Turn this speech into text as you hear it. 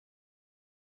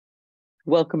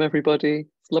Welcome everybody.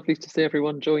 It's lovely to see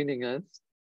everyone joining us.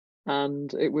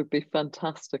 And it would be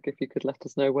fantastic if you could let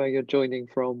us know where you're joining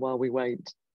from while we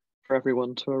wait for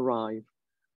everyone to arrive.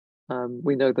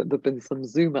 We know that there have been some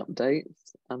Zoom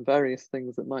updates and various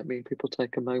things that might mean people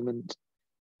take a moment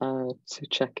to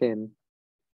check in.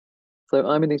 So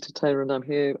I'm Anita Taylor and I'm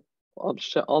here on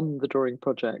the Drawing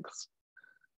Projects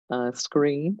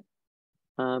screen.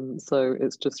 So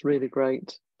it's just really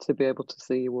great to be able to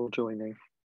see you all joining.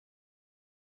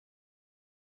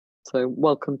 So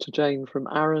welcome to Jane from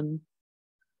Arran.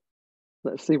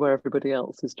 Let's see where everybody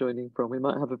else is joining from. We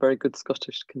might have a very good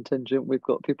Scottish contingent. We've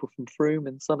got people from Frome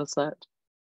in Somerset,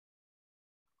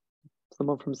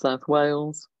 someone from South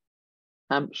Wales,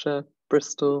 Hampshire,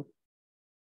 Bristol,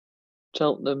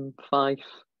 Cheltenham, Fife,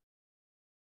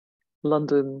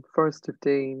 London, Forest of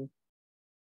Dean,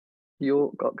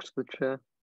 York, Oxfordshire,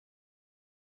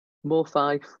 more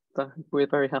Fife. We're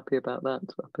very happy about that,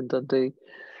 up in Dundee.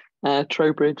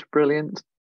 Trowbridge, brilliant.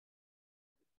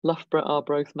 Loughborough,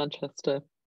 Arbroath, Manchester.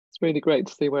 It's really great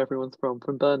to see where everyone's from.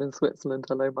 From Bern in Switzerland,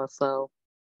 hello Marcel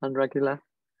and Regula.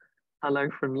 Hello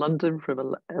from London,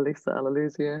 from Elisa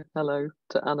Alalusia. Hello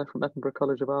to Anna from Edinburgh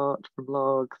College of Art, from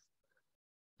Largs.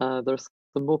 There are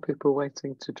some more people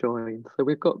waiting to join. So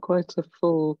we've got quite a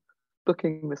full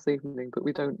booking this evening, but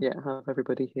we don't yet have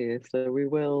everybody here. So we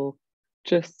will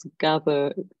just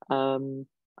gather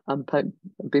and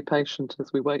be patient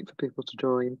as we wait for people to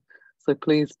join. So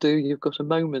please do, you've got a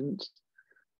moment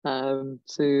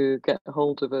to get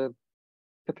hold of a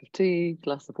cup of tea,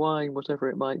 glass of wine, whatever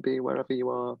it might be, wherever you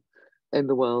are in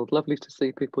the world. Lovely to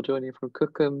see people joining from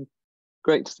Cookham.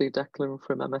 Great to see Declan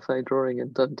from MFA Drawing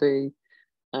in Dundee.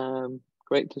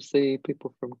 Great to see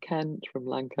people from Kent, from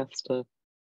Lancaster,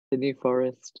 the New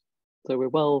Forest. So we're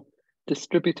well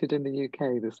distributed in the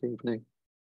UK this evening.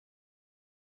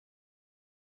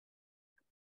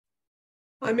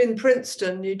 I'm in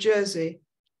Princeton, New Jersey.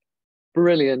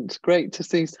 Brilliant. Great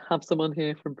to have someone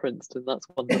here from Princeton. That's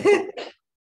wonderful.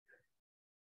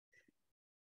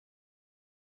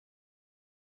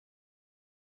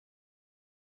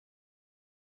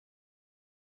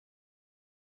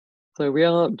 So we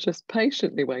are just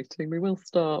patiently waiting. We will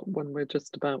start when we're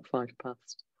just about 5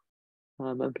 past,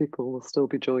 and people will still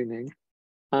be joining.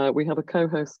 We have a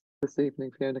co-host this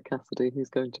evening, Fiona Cassidy, who's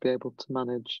going to be able to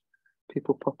manage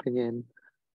people popping in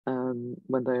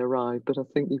when they arrive. But I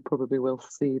think you probably will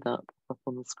see that up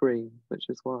on the screen, which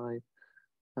is why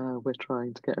we're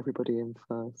trying to get everybody in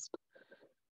first.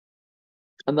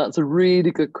 And that's a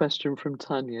really good question from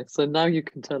Tania. So now you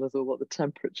can tell us all what the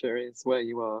temperature is where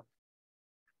you are,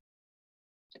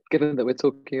 given that we're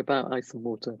talking about ice and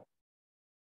water.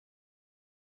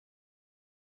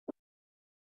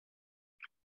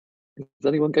 Is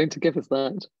anyone going to give us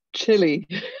that? Chilly.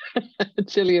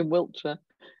 Chilly in Wiltshire.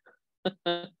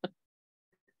 It's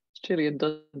chilly in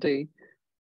Dundee.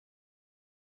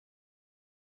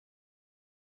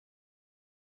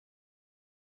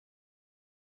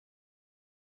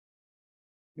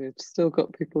 We've still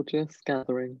got people just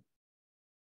gathering.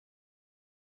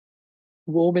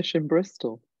 Warmish in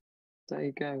Bristol. There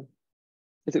you go.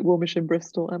 Is it warmish in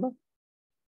Bristol, Emma?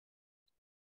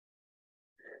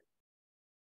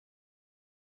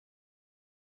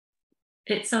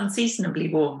 It's unseasonably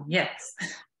warm, yes.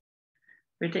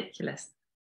 Ridiculous.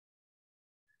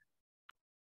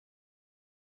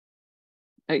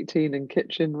 18 in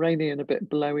Kitchen, rainy and a bit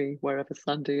blowy wherever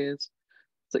Sandy is.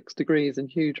 6 degrees and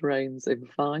huge rains in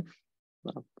Fife.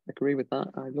 Well, I agree with that.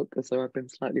 I look as though I've been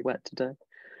slightly wet today.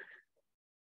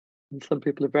 And some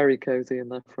people are very cozy in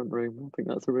their front room. I think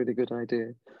that's a really good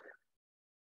idea.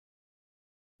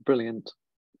 Brilliant.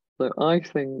 So I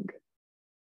think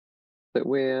that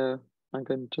I'm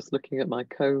going just looking at my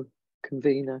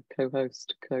co-convener,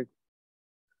 co-host, co-pilot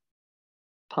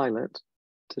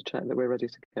to check that we're ready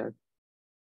to go.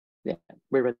 Yeah,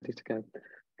 we're ready to go.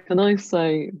 Can I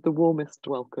say the warmest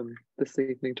welcome this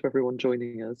evening to everyone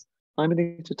joining us? I'm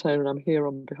Anita Taylor and I'm here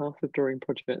on behalf of Drawing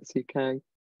Projects UK, and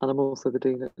I'm also the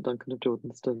Dean at Duncan of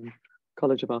Jordanston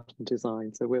College of Art and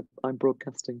Design. So I'm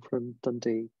broadcasting from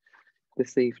Dundee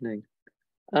this evening.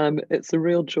 It's a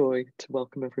real joy to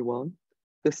welcome everyone.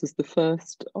 This is the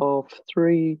first of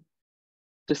 3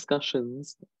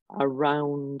 discussions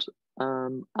around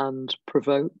and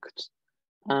provoked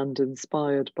and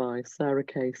inspired by Sarah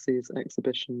Casey's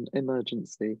exhibition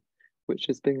Emergency, which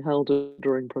is being held at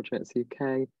Drawing Projects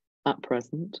UK at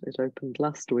present. It opened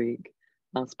last week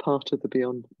as part of the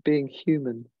Beyond Being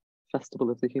Human Festival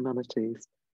of the Humanities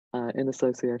in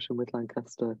association with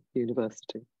Lancaster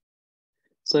University.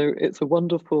 So it's a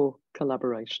wonderful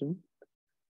collaboration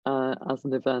as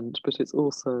an event, but it's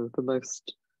also the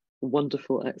most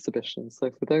wonderful exhibition.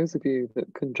 So for those of you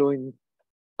that can join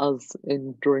us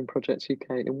in Drawing Project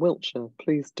UK in Wiltshire,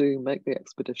 please do make the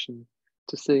expedition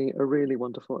to see a really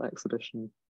wonderful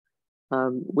exhibition,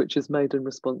 which is made in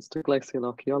response to glacial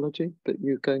archaeology, but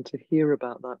you're going to hear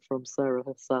about that from Sarah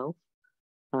herself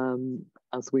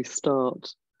as we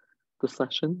start the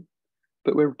session.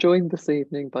 But we're joined this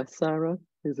evening by Sarah,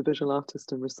 who's a visual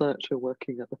artist and researcher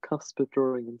working at the cusp of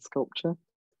drawing and sculpture.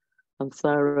 And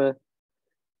Sarah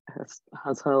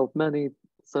has held many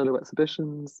solo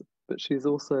exhibitions, but she's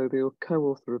also the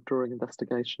co-author of Drawing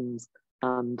Investigations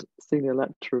and senior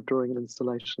lecturer of drawing and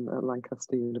installation at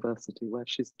Lancaster University, where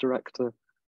she's director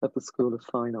of the School of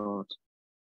Fine Art.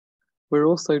 We're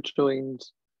also joined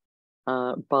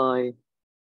by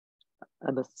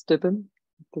Emma Stibbon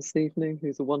this evening,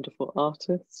 who's a wonderful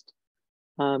artist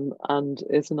and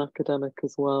is an academic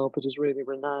as well, but is really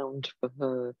renowned for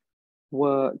her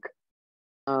work.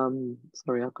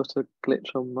 Sorry, I've got a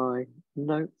glitch on my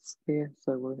notes here,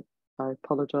 so I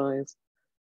apologise.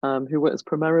 Who works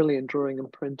primarily in drawing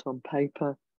and print on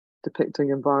paper, depicting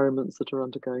environments that are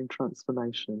undergoing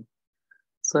transformation.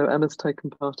 So Emma's taken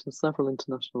part in several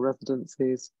international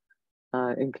residencies,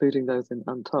 including those in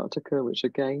Antarctica, which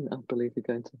again, I believe you're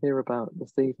going to hear about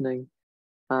this evening.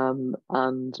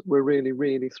 And we're really,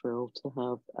 really thrilled to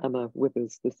have Emma with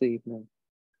us this evening.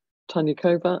 Tania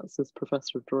Kovats is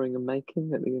Professor of Drawing and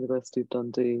Making at the University of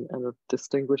Dundee and a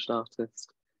distinguished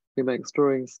artist who makes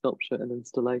drawings, sculpture and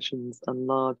installations and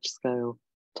large-scale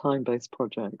time-based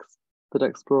projects that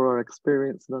explore our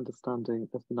experience and understanding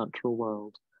of the natural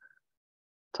world.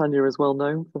 Tania is well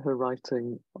known for her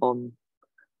writing on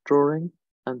drawing,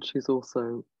 and she's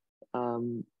also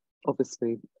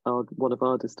obviously one of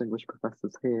our distinguished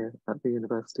professors here at the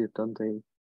University of Dundee.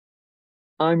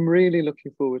 I'm really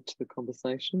looking forward to the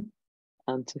conversation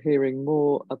and to hearing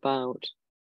more about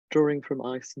drawing from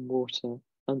ice and water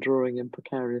and drawing in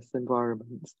precarious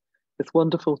environments. It's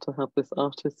wonderful to have this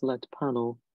artist-led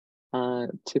panel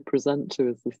to present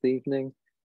to us this evening,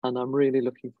 and I'm really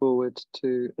looking forward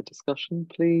to a discussion.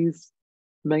 Please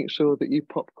make sure that you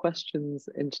pop questions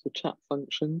into the chat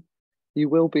function. We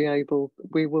will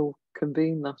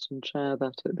convene that and share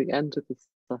that at the end of the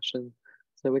session.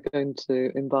 So we're going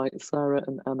to invite Sarah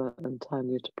and Emma and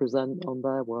Tania to present on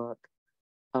their work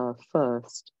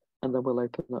first, and then we'll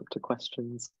open up to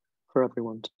questions for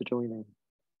everyone to join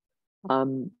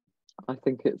in. I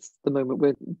think it's the moment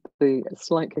with the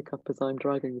slight hiccup as I'm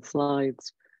driving the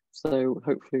slides, so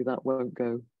hopefully that won't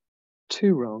go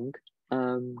too wrong.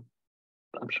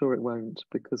 I'm sure it won't,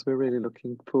 because we're really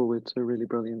looking forward to a really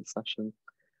brilliant session.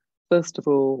 First of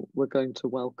all, we're going to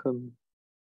welcome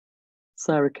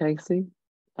Sarah Casey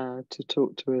to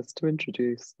talk to us, to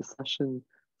introduce the session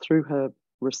through her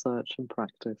research and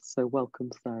practice. So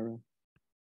welcome, Sarah.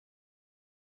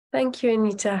 Thank you,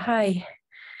 Anita. Hi.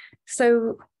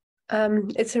 So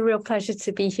it's a real pleasure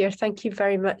to be here. Thank you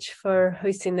very much for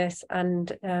hosting this,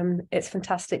 and it's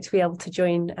fantastic to be able to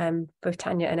join both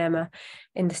Tania and Emma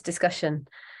in this discussion.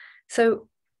 So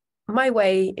my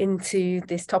way into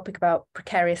this topic about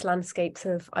precarious landscapes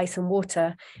of ice and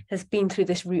water has been through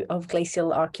this route of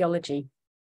glacial archaeology.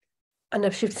 And I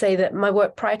should say that my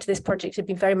work prior to this project had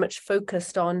been very much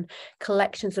focused on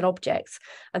collections and objects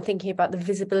and thinking about the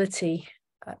visibility,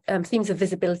 themes of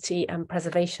visibility and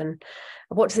preservation.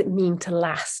 What does it mean to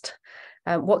last?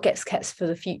 What gets kept for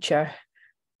the future?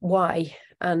 Why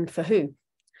and for who?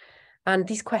 And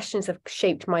these questions have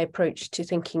shaped my approach to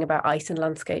thinking about ice and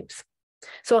landscapes.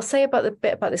 So I'll say a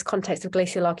bit about this context of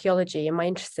glacial archaeology and my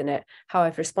interest in it, how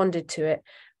I've responded to it,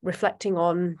 reflecting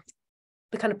on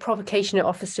the kind of provocation it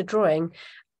offers to drawing,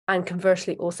 and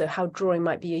conversely also how drawing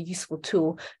might be a useful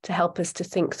tool to help us to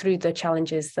think through the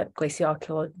challenges that glacial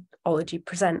archaeology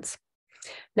presents.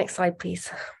 Next slide, please.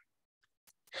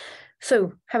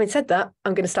 So having said that,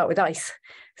 I'm going to start with ice.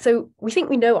 So we think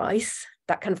we know ice,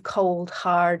 that kind of cold,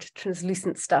 hard,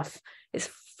 translucent stuff. It's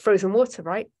frozen water,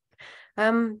 right?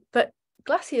 But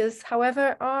glaciers,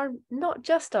 however, are not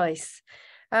just ice.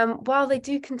 While they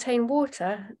do contain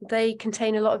water, they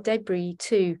contain a lot of debris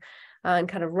too, and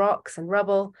kind of rocks and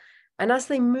rubble. And as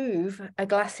they move, a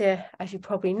glacier, as you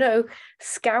probably know,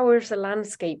 scours the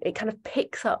landscape. It kind of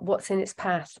picks up what's in its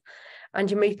path. And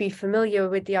you may be familiar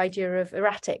with the idea of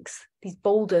erratics, these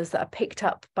boulders that are picked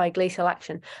up by glacial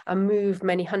action and move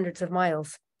many hundreds of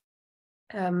miles.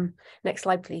 Next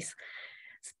slide, please.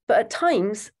 But at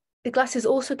times, the glaciers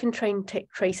also contain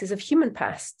traces of human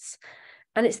pasts.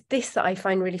 And it's this that I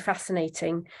find really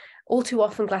fascinating. All too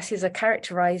often, glaciers are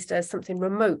characterized as something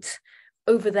remote,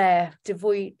 over there,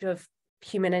 devoid of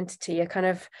human entity, a kind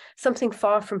of something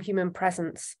far from human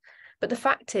presence. But the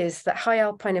fact is that high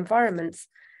alpine environments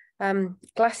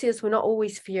Glaciers were not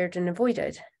always feared and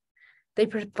avoided. They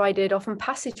provided often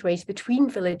passageways between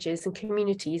villages and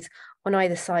communities on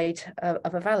either side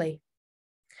of a valley.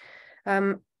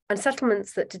 And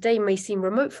settlements that today may seem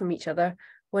remote from each other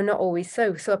were not always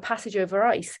so. So a passage over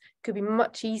ice could be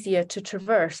much easier to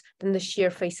traverse than the sheer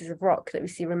faces of rock that we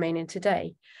see remaining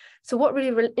today. So what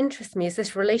really interests me is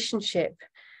this relationship,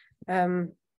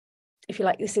 if you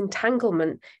like, this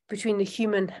entanglement between the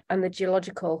human and the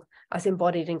geological as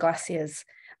embodied in glaciers.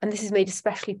 And this is made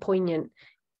especially poignant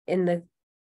and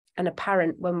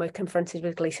apparent when we're confronted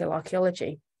with glacial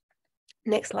archaeology.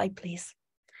 Next slide, please.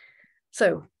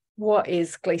 So what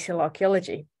is glacial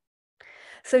archaeology?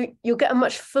 So you'll get a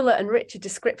much fuller and richer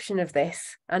description of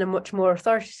this, and a much more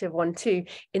authoritative one too,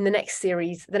 in the next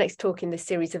talk in this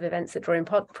series of events at Drawing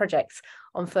Projects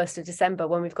on 1st of December,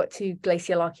 when we've got 2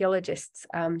 glacial archaeologists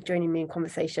joining me in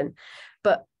conversation.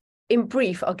 But in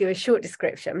brief, I'll give a short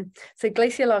description. So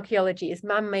glacial archaeology is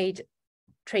man-made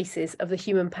traces of the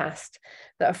human past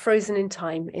that are frozen in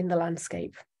time in the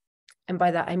landscape. And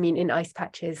by that, I mean in ice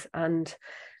patches and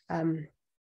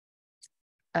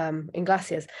in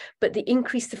glaciers. But the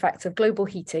increased effects of global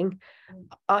heating,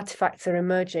 artifacts are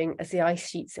emerging as the ice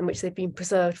sheets in which they've been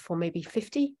preserved for maybe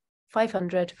 50,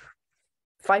 500,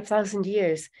 5,000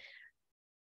 years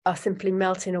are simply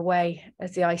melting away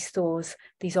as the ice thaws.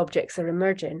 These objects are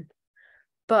emerging.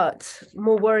 But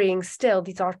more worrying still,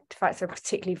 these artifacts are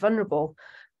particularly vulnerable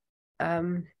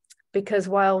because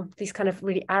while these kind of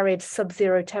really arid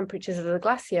sub-zero temperatures of the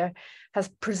glacier has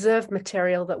preserved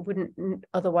material that wouldn't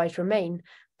otherwise remain,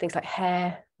 things like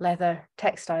hair, leather,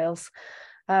 textiles,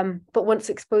 but once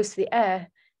exposed to the air,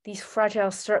 these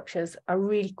fragile structures are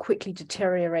really quickly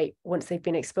deteriorate once they've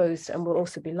been exposed and will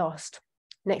also be lost.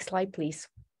 Next slide, please.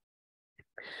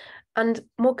 And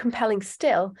more compelling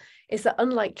still is that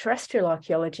unlike terrestrial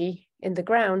archaeology in the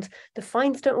ground, the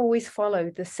finds don't always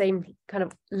follow the same kind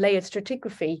of layered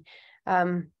stratigraphy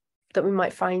that we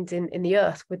might find in the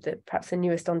earth with perhaps the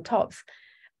newest on tops.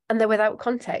 And they're without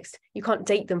context. You can't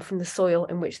date them from the soil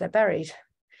in which they're buried.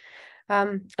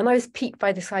 And I was piqued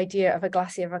by this idea of a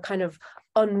glacier, of a kind of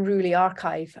unruly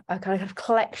archive, a kind of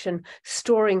collection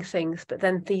storing things, but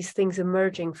then these things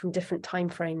emerging from different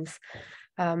timeframes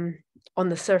on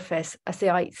the surface as the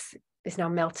ice is now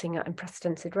melting at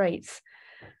unprecedented rates.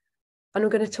 And I'm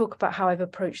going to talk about how I've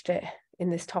approached it in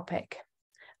this topic.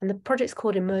 And the project's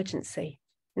called Emergency.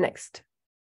 Next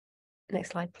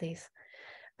slide, please.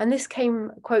 And this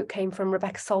quote came from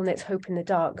Rebecca Solnit's Hope in the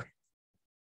Dark.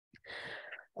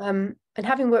 And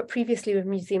having worked previously with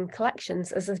museum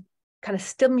collections as a kind of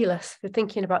stimulus for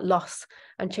thinking about loss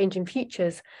and changing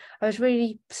futures, I was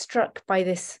really struck by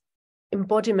this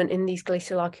embodiment in these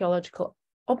glacial archaeological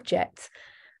objects,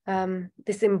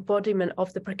 this embodiment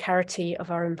of the precarity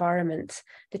of our environment,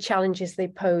 the challenges they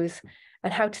pose,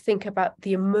 and how to think about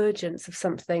the emergence of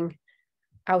something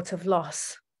out of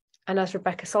loss. And as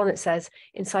Rebecca Solnit says,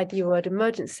 inside the word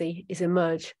emergency is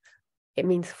emerge. It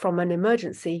means from an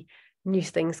emergency, new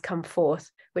things come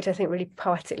forth, which I think really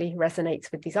poetically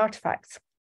resonates with these artifacts.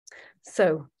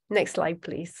 So next slide,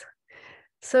 please.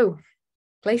 So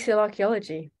glacial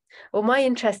archaeology. Well, my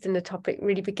interest in the topic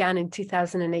really began in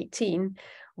 2018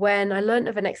 when I learned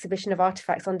of an exhibition of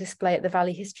artifacts on display at the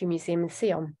Valais History Museum in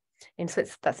Sion,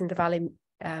 that's in the Valais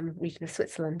region of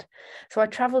Switzerland. So I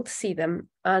travelled to see them,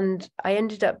 and I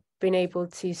ended up being able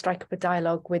to strike up a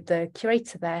dialogue with the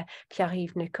curator there,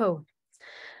 Pierre-Yves Nicot,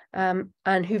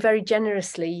 and who very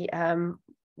generously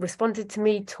responded to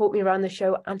me, taught me around the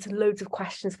show, answered loads of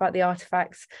questions about the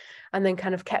artifacts, and then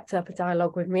kind of kept up a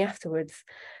dialogue with me afterwards.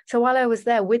 So while I was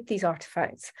there with these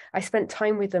artifacts, I spent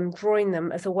time with them, drawing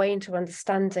them as a way into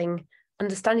understanding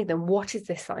them. What is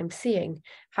this that I'm seeing?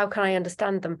 How can I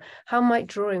understand them? How might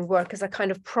drawing work as a kind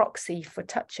of proxy for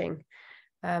touching?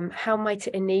 How might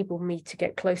it enable me to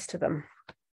get close to them?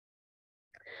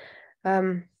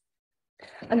 And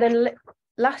then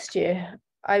last year,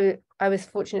 I was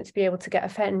fortunate to be able to get a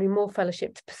Henry Moore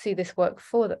Fellowship to pursue this work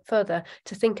further,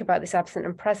 to think about this absent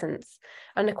and presence.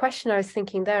 And the question I was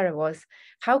thinking there was,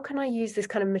 how can I use this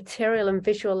kind of material and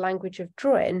visual language of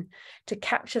drawing to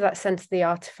capture that sense of the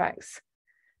artifacts,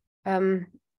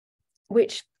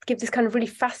 which give this kind of really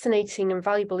fascinating and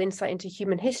valuable insight into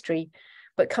human history,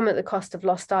 but come at the cost of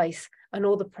lost ice and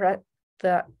all the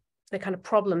kind of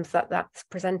problems that's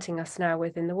presenting us now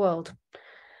within the world.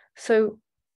 So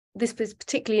this was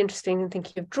particularly interesting in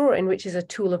thinking of drawing, which is a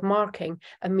tool of marking,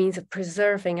 a means of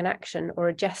preserving an action or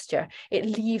a gesture. It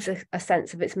leaves a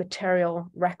sense of its material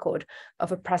record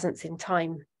of a presence in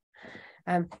time.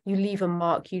 You leave a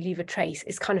mark, you leave a trace.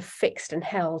 It's kind of fixed and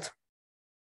held.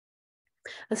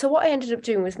 And so what I ended up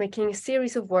doing was making a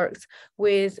series of works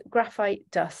with graphite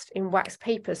dust in wax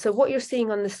paper. So what you're seeing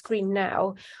on the screen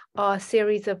now are a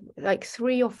series of like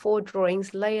 3 or 4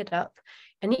 drawings layered up.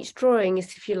 And each drawing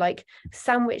is, if you like,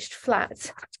 sandwiched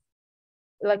flat.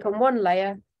 Like on one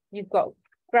layer, you've got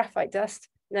graphite dust,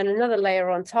 and then another layer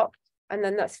on top, and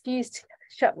then that's fused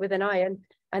shut with an iron,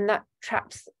 and that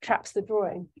traps the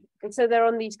drawing. And so they're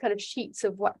on these kind of sheets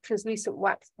of translucent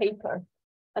wax paper,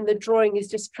 and the drawing is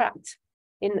just trapped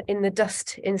in the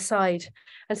dust inside.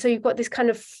 And so you've got this kind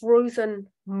of frozen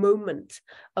moment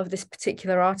of this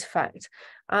particular artifact.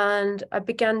 And I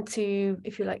began to,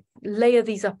 if you like, layer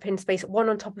these up in space, one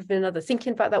on top of another,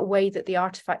 thinking about that way that the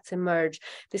artifacts emerge,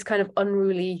 this kind of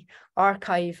unruly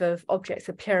archive of objects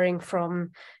appearing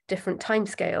from different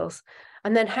timescales,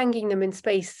 and then hanging them in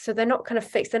space. So they're not kind of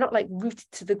fixed, they're not like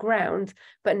rooted to the ground,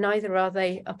 but neither are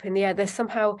they up in the air. They're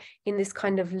somehow in this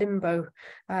kind of limbo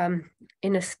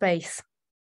in a space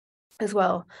as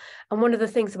well. And one of the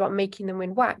things about making them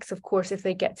in wax, of course, if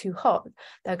they get too hot,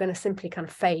 they're going to simply kind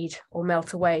of fade or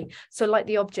melt away. So like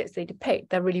the objects they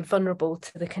depict, they're really vulnerable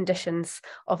to the conditions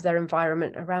of their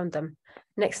environment around them.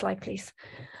 Next slide, please.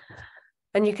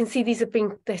 And you can see these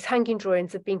hanging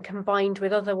drawings have been combined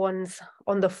with other ones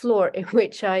on the floor, in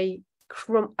which actually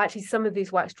some of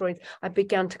these wax drawings, I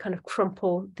began to kind of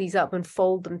crumple these up and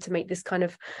fold them to make this kind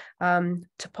of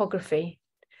topography.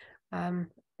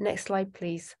 Next slide,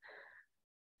 please.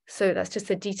 So that's just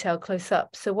a detail close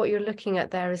up. So what you're looking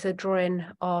at there is a drawing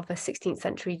of a 16th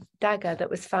century dagger that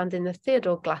was found in the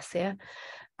Theodore Glacier.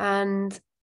 And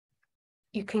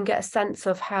you can get a sense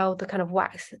of how the kind of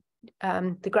wax,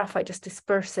 the graphite just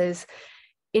disperses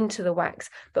into the wax.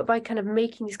 But by kind of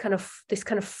making this kind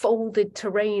of folded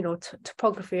terrain or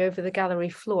topography over the gallery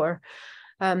floor,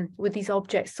 with these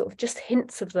objects, sort of just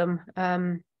hints of them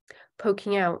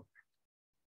poking out.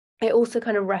 It also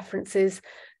kind of references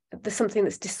there's something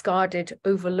that's discarded,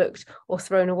 overlooked, or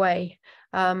thrown away.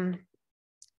 Actually,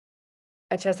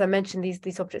 as I mentioned,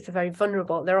 these objects are very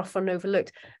vulnerable. They're often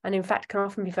overlooked, and in fact can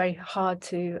often be very hard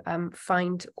to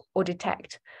find or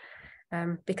detect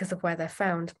because of where they're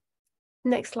found.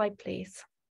 Next slide, please.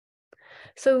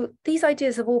 So these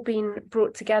ideas have all been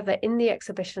brought together in the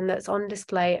exhibition that's on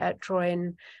display at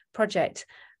Drawing Project.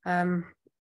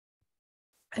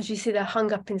 As you see, they're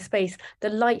hung up in space. The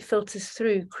light filters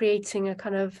through, creating a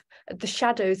kind of the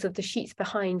shadows of the sheets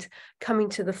behind coming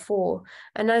to the fore.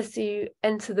 And as you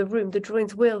enter the room, the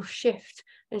drawings will shift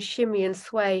and shimmy and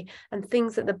sway, and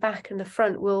things at the back and the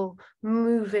front will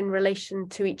move in relation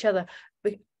to each other,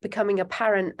 becoming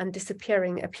apparent and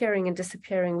disappearing, appearing and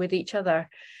disappearing with each other.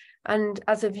 And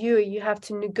as a viewer, you have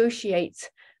to negotiate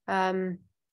the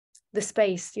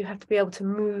space. You have to be able to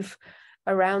move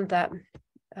around that.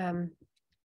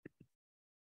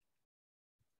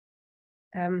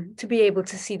 To be able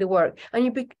to see the work.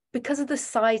 And because of the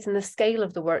size and the scale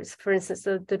of the works, for instance,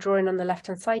 the drawing on the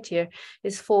left-hand side here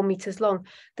is 4 meters long,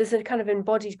 there's a kind of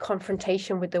embodied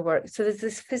confrontation with the work. So there's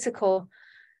this physical,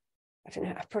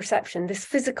 perception, this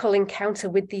physical encounter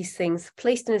with these things,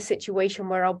 placed in a situation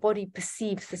where our body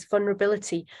perceives this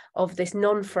vulnerability of this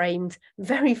non-framed,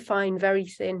 very fine, very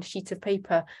thin sheet of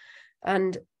paper,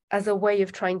 and as a way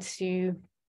of trying to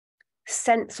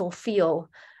sense or feel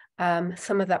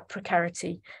some of that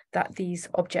precarity that these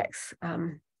objects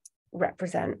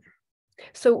represent.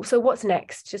 So what's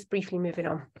next? Just briefly moving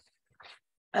on.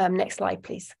 Next slide,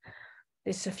 please.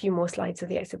 There's a few more slides of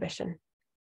the exhibition.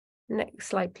 Next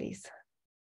slide, please.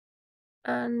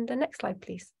 And the next slide,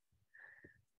 please.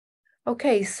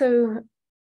 Okay, so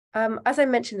as I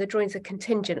mentioned, the drawings are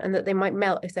contingent and that they might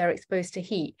melt if they're exposed to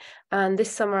heat. And this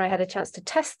summer I had a chance to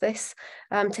test this,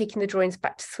 taking the drawings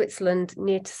back to Switzerland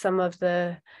near to some of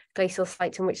the glacial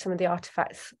sites in which some of the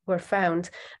artifacts were found.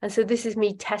 And so this is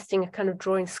me testing a kind of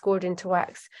drawing scored into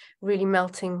wax, really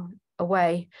melting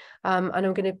away. And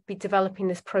I'm going to be developing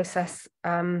this process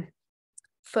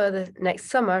further next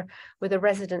summer with a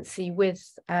residency with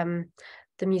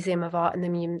the Museum of Art and the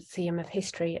Museum of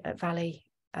History at Valais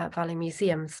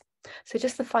Museums. So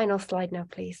just the final slide now,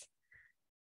 please.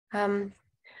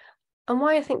 And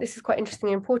why I think this is quite interesting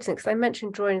and important, because I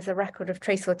mentioned drawing as a record of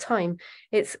trace or time.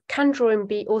 Can drawing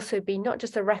also be not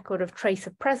just a record of trace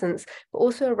of presence, but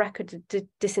also a record of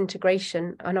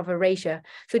disintegration and of erasure.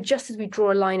 So just as we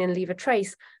draw a line and leave a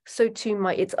trace, so too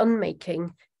might its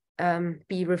unmaking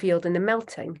be revealed in the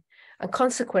melting. And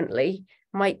consequently,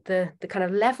 might the kind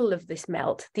of level of this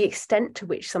melt, the extent to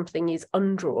which something is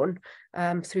undrawn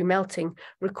through melting,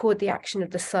 record the action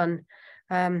of the sun.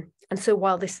 And so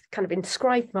while this kind of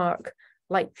inscribed mark,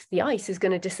 like the ice, is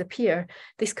going to disappear,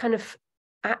 this kind of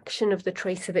action of the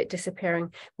trace of it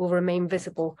disappearing will remain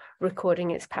visible,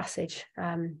 recording its passage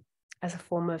as a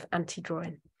form of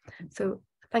anti-drawing. So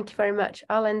thank you very much.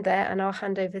 I'll end there and I'll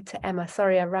hand over to Emma.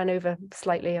 Sorry, I ran over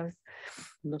slightly.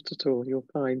 Not at all, you're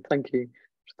fine. Thank you,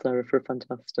 Sarah, for a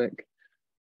fantastic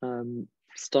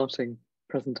starting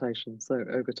presentation. So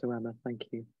over to Emma, thank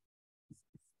you.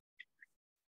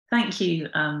 Thank you,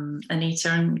 Anita,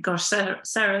 and gosh, Sarah,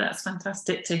 that's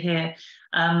fantastic to hear.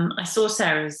 I saw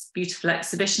Sarah's beautiful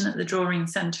exhibition at the Drawing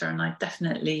Centre, and I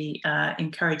definitely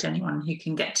encourage anyone who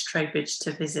can get to Trowbridge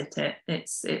to visit it.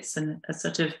 It's a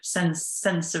sort of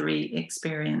sensory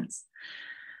experience.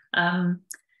 I'm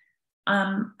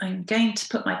going to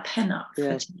put my pen up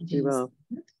for changes.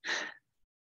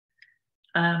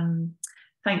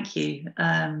 Thank you.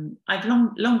 I've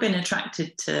long been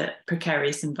attracted to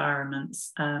precarious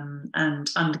environments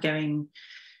and undergoing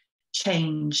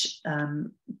change.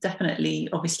 Definitely,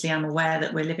 obviously, I'm aware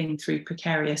that we're living through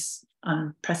precarious,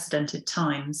 unprecedented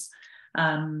times.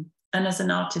 And as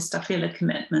an artist, I feel a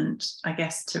commitment, I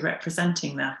guess, to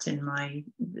representing that in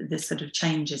the sort of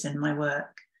changes in my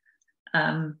work.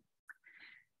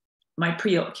 My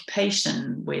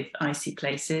preoccupation with icy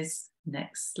places,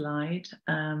 next slide,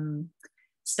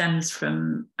 stems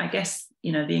from, I guess,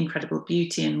 the incredible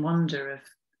beauty and wonder of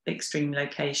extreme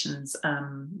locations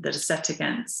that are set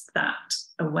against that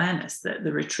awareness that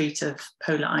the retreat of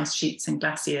polar ice sheets and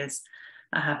glaciers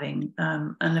are having.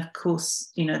 And of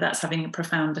course, that's having a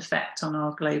profound effect on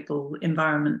our global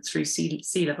environment through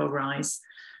sea level rise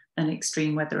and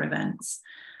extreme weather events.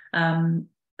 And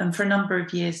for a number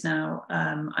of years now,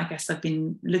 I guess I've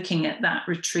been looking at that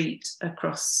retreat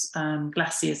across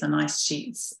glaciers and ice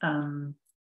sheets,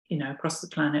 across the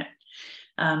planet.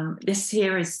 This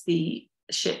here is the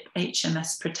ship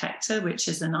HMS Protector, which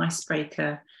is an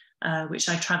icebreaker, which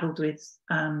I travelled with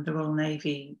the Royal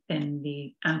Navy in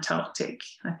the Antarctic,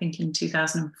 I think in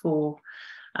 2004,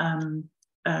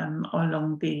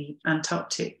 along the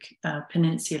Antarctic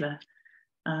Peninsula,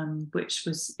 which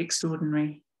was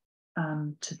extraordinary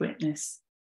to witness.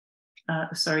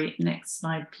 Sorry, next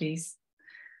slide, please.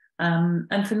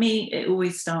 And for me, it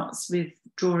always starts with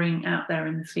drawing out there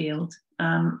in the field.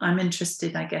 I'm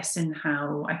interested, I guess, in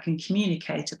how I can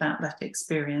communicate about that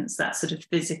experience, that sort of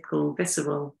physical,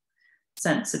 visceral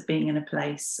sense of being in a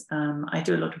place. I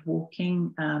do a lot of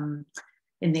walking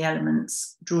in the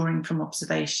elements, drawing from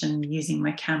observation, using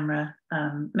my camera,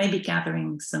 maybe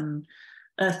gathering some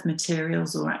earth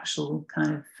materials or actual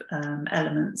kind of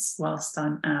elements whilst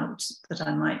I'm out that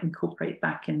I might incorporate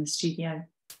back in the studio.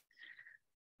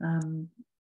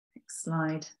 Next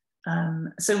slide.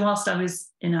 So whilst I was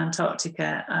in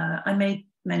Antarctica, I made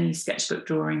many sketchbook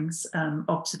drawings,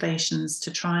 observations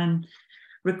to try and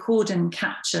record and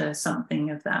capture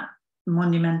something of that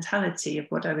monumentality of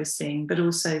what I was seeing, but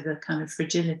also the kind of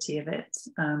fragility of it.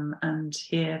 And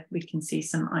here we can see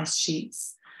some ice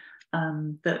sheets,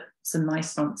 some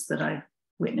ice fronts that I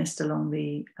witnessed along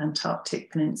the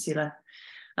Antarctic Peninsula.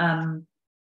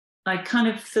 I kind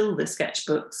of fill the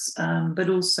sketchbooks, but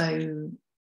also,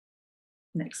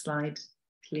 next slide,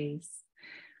 please.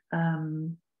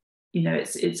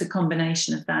 It's a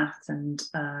combination of that and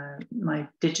my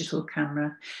digital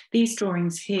camera. These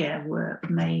drawings here were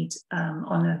made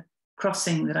on a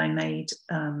crossing that I made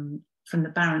from the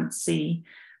Barents Sea,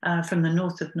 from the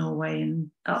north of Norway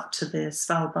and up to the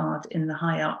Svalbard in the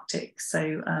high Arctic.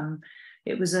 So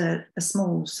it was a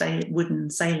small wooden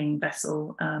sailing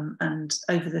vessel, and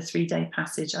over the 3-day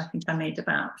passage, I think I made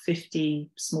about 50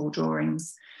 small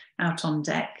drawings out on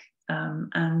deck.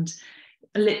 And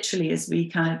literally, as we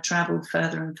kind of travelled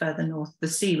further and further north, the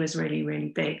sea was really, really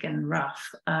big and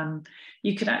rough.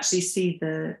 You could actually see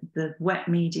the wet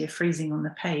media freezing on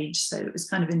the page. So it was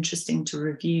kind of interesting to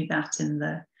review that in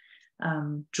the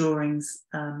drawings.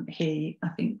 Here, I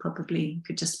think probably you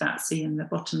could just about see in the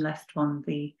bottom left one,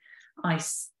 the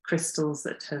ice crystals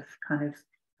that have kind of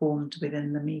formed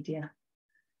within the media.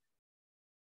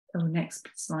 Oh, next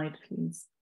slide, please.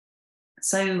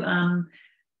 So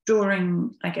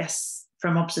drawing, I guess,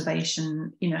 from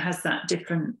observation, has that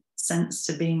different sense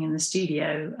to being in the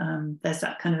studio. There's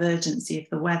that kind of urgency of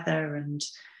the weather and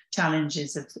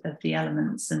challenges of the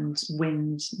elements and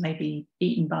wind, maybe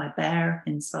eaten by a bear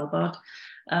in Svalbard.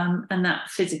 And that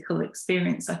physical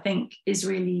experience, I think, is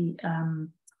really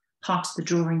part of the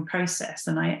drawing process.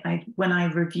 And when I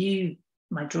review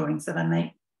my drawings that I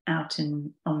make out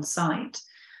on site,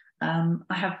 I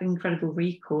have incredible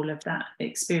recall of that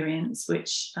experience,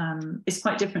 which is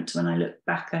quite different to when I look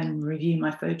back and review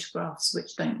my photographs,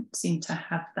 which don't seem to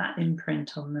have that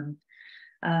imprint on them.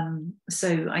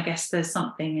 So I guess there's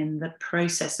something in the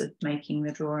process of making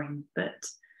the drawing that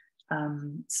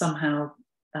somehow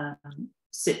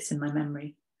sits in my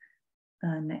memory.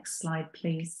 Next slide,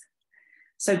 please.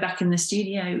 So back in the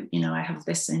studio, you know, I have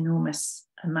this enormous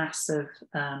mass of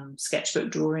sketchbook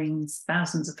drawings,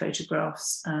 thousands of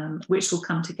photographs, which will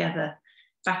come together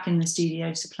back in the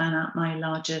studio to plan out my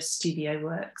larger studio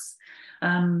works.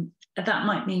 That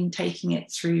might mean taking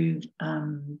it through,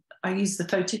 I use the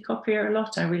photocopier a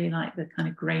lot. I really like the kind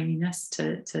of graininess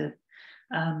to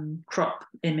crop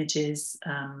images,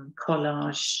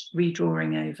 collage,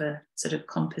 redrawing over sort of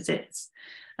composites.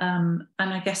 And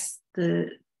I guess the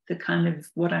kind of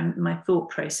my thought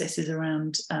process is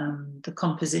around the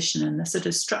composition and the sort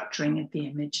of structuring of the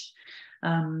image.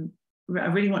 I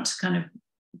really want to kind of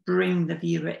bring the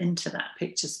viewer into that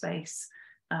picture space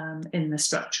in the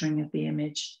structuring of the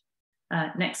image.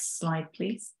 Next slide,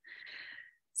 please.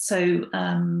 So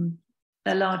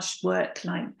a large work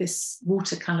like this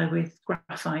watercolour with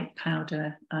graphite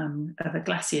powder of a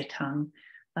glacier tongue,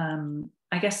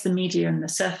 I guess the media and the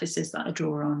surfaces that I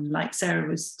draw on, like Sarah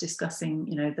was discussing,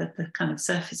 you know, the kind of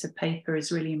surface of paper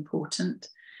is really important.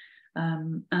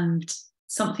 And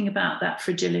something about that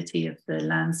fragility of the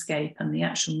landscape and the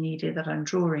actual media that I'm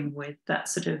drawing with, that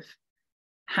sort of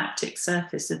haptic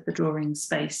surface of the drawing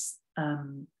space,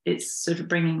 it's sort of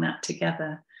bringing that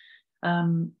together.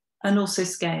 And also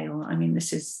scale. I mean,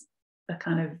 this is a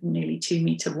kind of nearly 2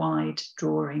 metre wide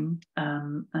drawing.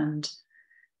 And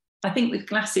I think with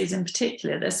glaciers in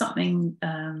particular, there's something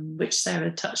which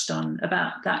Sarah touched on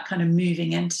about that kind of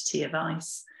moving entity of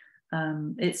ice.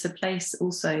 It's a place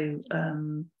also,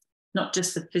 not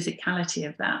just the physicality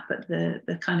of that, but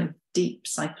the kind of deep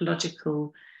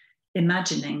psychological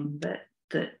imagining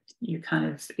that you kind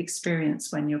of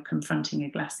experience when you're confronting a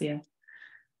glacier.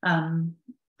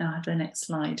 The next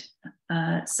slide.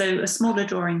 So a smaller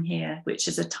drawing here, which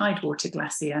is a tidewater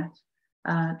glacier.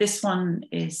 This one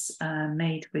is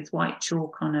made with white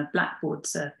chalk on a blackboard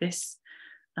surface.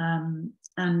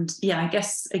 And yeah, I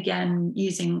guess, again,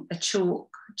 using a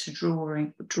chalk to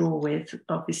draw with,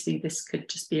 obviously this could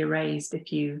just be erased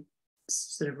if you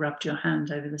sort of rubbed your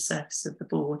hand over the surface of the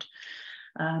board.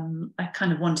 I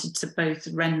kind of wanted to both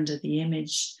render the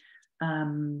image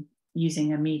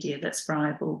using a media that's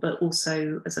friable, but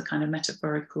also as a kind of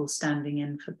metaphorical standing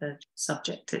in for the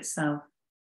subject itself.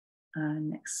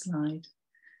 Next slide.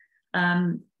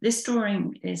 This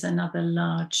drawing is another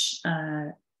large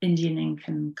Indian ink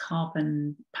and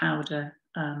carbon powder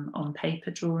on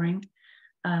paper drawing.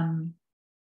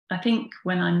 I think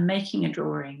when I'm making a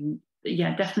drawing,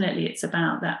 yeah, definitely it's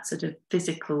about that sort of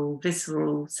physical,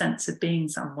 visceral sense of being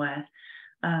somewhere,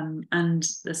 and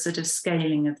the sort of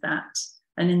scaling of that.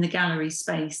 And in the gallery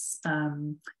space,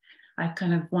 I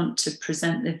kind of want to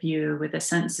present the viewer with a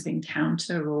sense of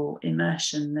encounter or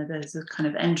immersion, that there's a kind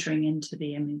of entering into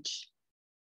the image.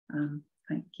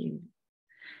 Thank you.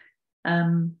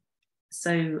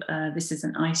 So this is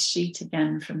an ice sheet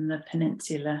again from the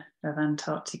peninsula of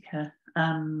Antarctica.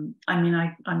 I mean,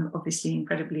 I'm obviously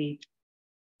incredibly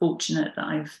fortunate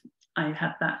that I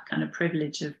had that kind of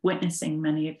privilege of witnessing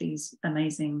many of these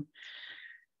amazing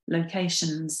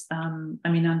locations. I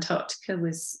mean, Antarctica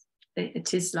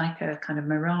it is like a kind of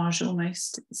mirage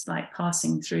almost. It's like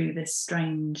passing through this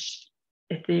strange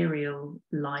ethereal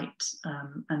light,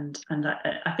 and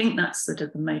I think that's sort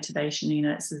of the motivation, you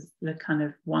know, it's the kind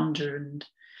of wonder and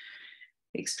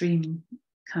extreme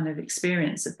kind of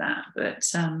experience of that.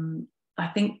 But I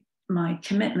think my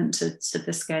commitment to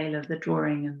the scale of the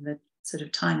drawing and the sort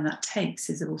of time that takes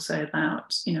is also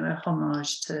about, you know, a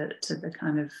homage to the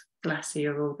kind of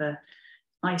glacier or the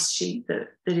ice sheet that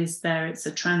is there. It's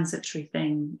a transitory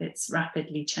thing. It's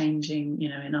rapidly changing, you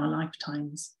know, in our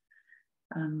lifetimes.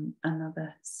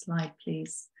 Another slide,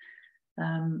 please.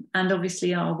 And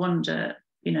obviously our wonder,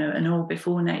 you know, an awe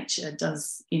before nature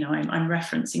does, you know, I'm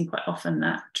referencing quite often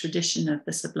that tradition of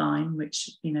the sublime,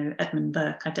 which, you know, Edmund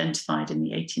Burke identified in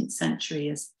the 18th century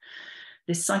as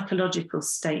this psychological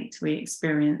state we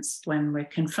experience when we're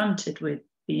confronted with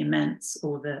the immense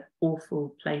or the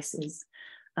awful places.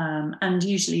 And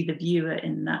usually the viewer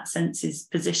in that sense is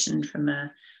positioned from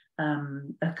a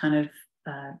kind of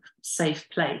safe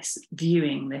place,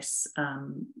 viewing this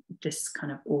this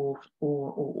kind of awe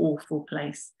or awful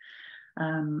place.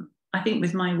 I think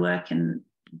with my work in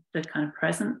the kind of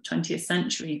present 20th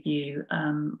century view,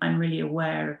 I'm really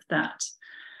aware of that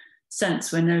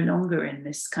sense we're no longer in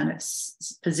this kind of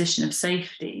position of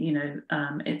safety. You know,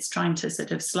 it's trying to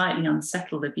sort of slightly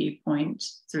unsettle the viewpoint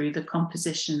through the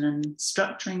composition and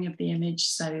structuring of the image.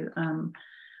 So I'm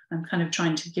kind of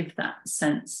trying to give that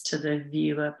sense to the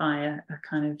viewer by a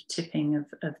kind of tipping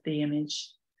of the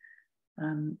image.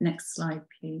 Next slide,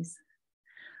 please.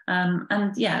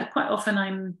 And yeah, quite often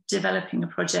I'm developing a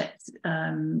project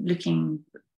looking,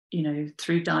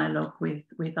 through dialogue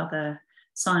with other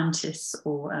scientists,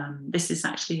 or this is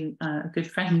actually a good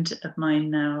friend of mine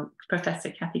now, Professor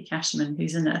Kathy Cashman,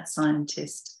 who's an earth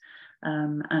scientist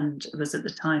and was at the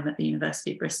time at the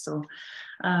University of Bristol.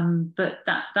 But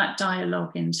that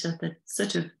dialogue into the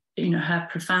sort of, her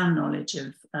profound knowledge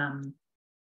of,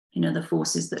 the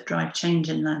forces that drive change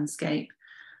in landscape,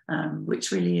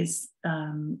 which really is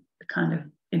kind of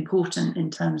important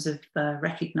in terms of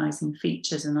recognising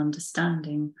features and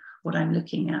understanding what I'm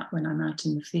looking at when I'm out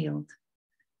in the field.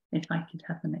 If I could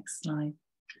have the next slide.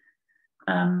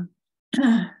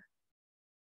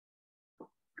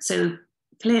 So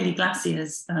clearly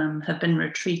glaciers have been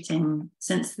retreating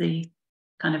since the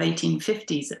kind of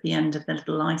 1850s at the end of the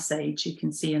Little Ice Age. You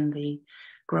can see in the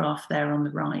graph there on the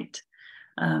right.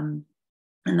 And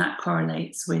that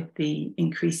correlates with the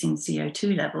increasing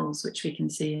CO2 levels, which we can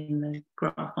see in the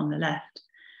graph on the left.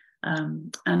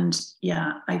 And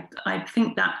yeah, I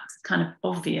think that kind of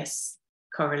obvious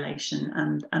correlation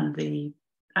and the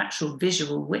actual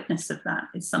visual witness of that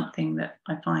is something that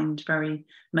I find very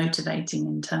motivating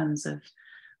in terms of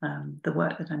the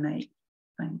work that I make.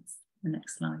 Thanks. The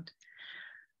next slide.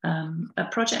 A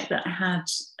project that I had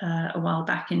a while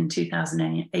back in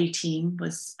 2018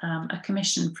 was a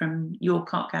commission from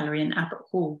York Art Gallery in Abbot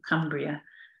Hall, Cumbria.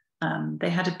 They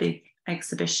had a big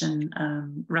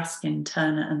exhibition, Ruskin,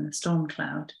 Turner and the Storm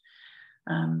Cloud.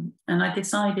 And I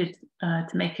decided to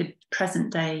make a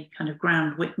present day kind of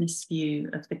ground witness view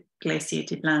of the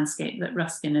glaciated landscape that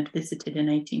Ruskin had visited in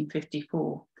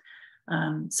 1854.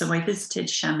 So I visited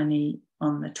Chamonix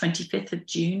on the 25th of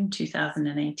June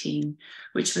 2018,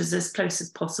 which was as close as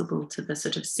possible to the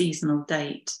sort of seasonal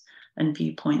date and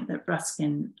viewpoint that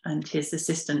Ruskin and his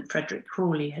assistant Frederick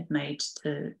Crawley had made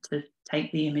to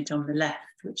take the image on the left,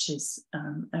 which is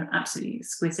an absolutely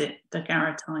exquisite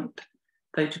daguerreotype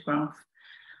photograph.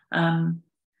 And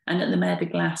at the Mer de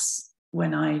Glace,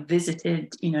 when I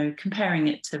visited, comparing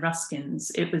it to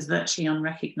Ruskin's, it was virtually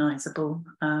unrecognisable.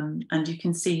 And you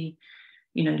can see,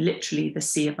 literally the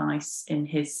sea of ice in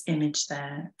his image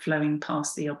there, flowing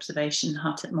past the observation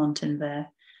hut at Montanvert.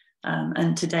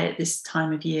 And today, at this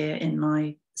time of year, in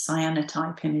my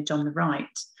cyanotype image on the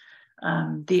right,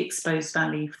 the exposed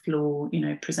valley floor,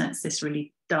 presents this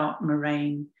really dark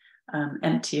moraine,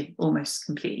 empty, almost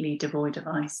completely devoid of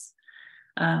ice.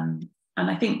 And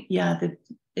I think, yeah,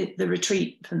 the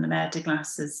retreat from the Mer de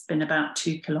Glace has been about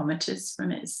 2 kilometres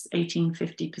from its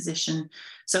 1850 position.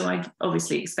 So I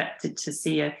obviously expected to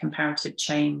see a comparative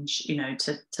change,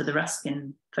 to the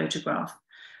Ruskin photograph.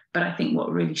 But I think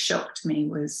what really shocked me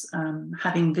was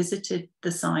having visited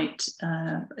the site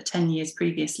 10 years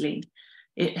previously,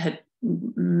 it had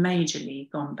majorly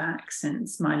gone back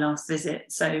since my last visit.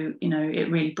 So,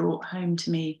 it really brought home to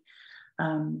me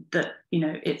that,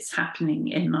 it's happening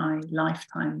in my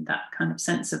lifetime, that kind of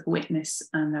sense of witness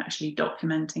and actually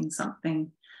documenting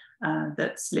something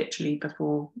that's literally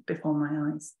before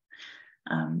my eyes.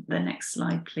 The next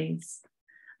slide, please.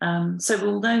 So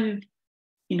although,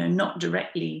 not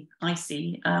directly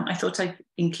icy, I thought I'd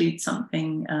include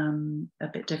something a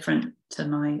bit different to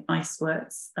my ice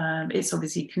works. It's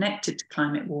obviously connected to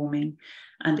climate warming,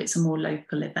 and it's a more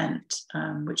local event,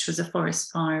 which was a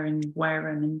forest fire in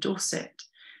Wareham in Dorset,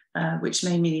 which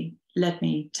led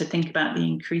me to think about the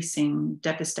increasing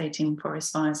devastating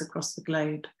forest fires across the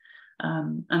globe.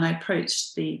 And I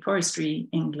approached the Forestry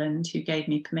England, who gave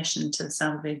me permission to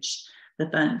salvage the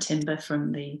burnt timber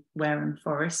from the Wareham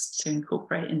forest to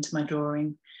incorporate into my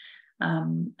drawing.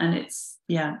 And it's,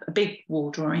 a big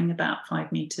wall drawing, about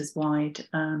 5 metres wide,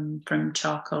 from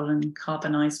charcoal and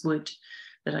carbonised wood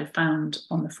that I found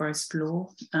on the forest floor.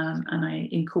 And I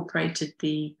incorporated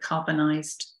the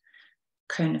carbonised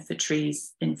conifer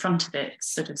trees in front of it,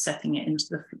 sort of setting it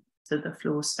into the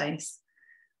floor space.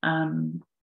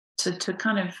 To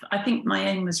kind of, I think my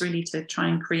aim was really to try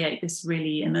and create this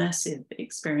really immersive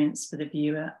experience for the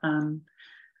viewer,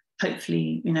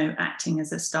 hopefully, acting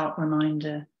as a stark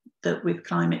reminder that with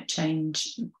climate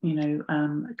change,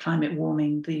 climate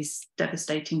warming, these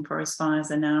devastating forest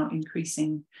fires are now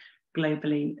increasing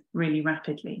globally really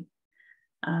rapidly.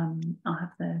 I'll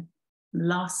have the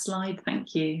last slide,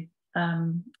 thank you.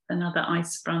 Another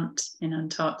ice front in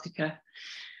Antarctica.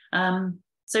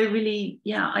 So really,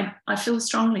 I feel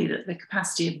strongly that the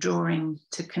capacity of drawing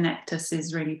to connect us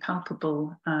is really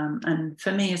palpable. And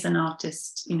for me as an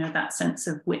artist, that sense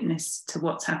of witness to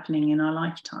what's happening in our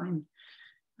lifetime.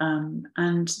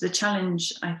 And the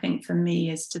challenge, I think, for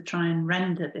me is to try and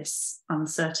render this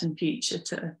uncertain future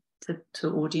to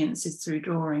audiences through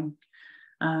drawing.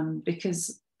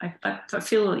 Because I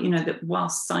feel, you know, that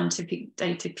whilst scientific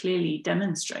data clearly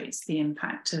demonstrates the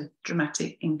impact of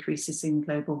dramatic increases in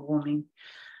global warming,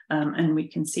 and we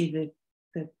can see the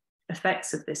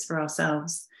effects of this for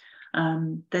ourselves,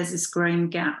 there's this growing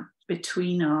gap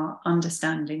between our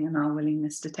understanding and our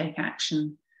willingness to take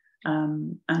action.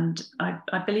 And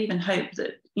I believe and hope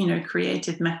that, you know,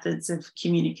 creative methods of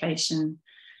communication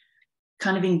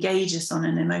kind of engage us on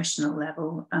an emotional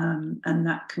level, and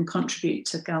that can contribute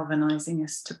to galvanizing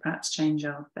us to perhaps change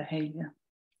our behaviour.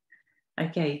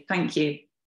 Okay, thank you.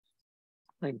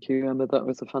 Thank you, Emma. That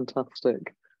was a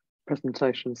fantastic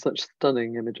presentation, such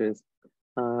stunning images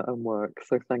and work,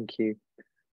 so thank you.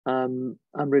 I'm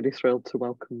really thrilled to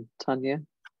welcome Tania.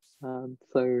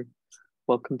 So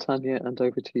welcome, Tania, and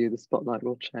over to you. The spotlight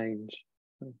will change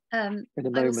in a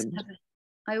moment.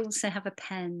 I also have a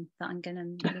pen that I'm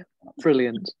going to.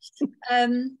 Brilliant.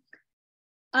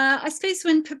 I suppose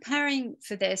when preparing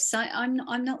for this, I'm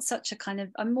not such a kind of,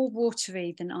 I'm more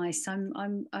watery than ice.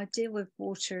 I deal with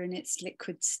water in its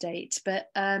liquid state, but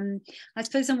I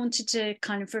suppose I wanted to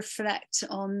kind of reflect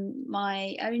on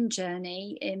my own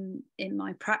journey in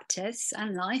my practice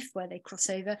and life, where they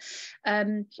cross over,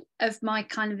 of my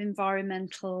kind of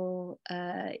environmental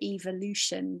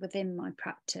evolution within my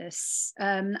practice,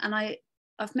 and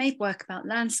I've made work about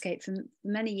landscape for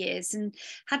many years and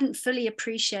hadn't fully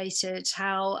appreciated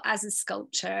how, as a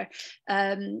sculptor,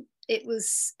 it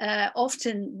was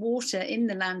often water in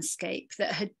the landscape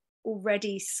that had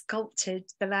already sculpted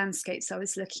the landscapes I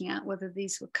was looking at, whether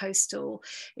these were coastal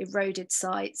eroded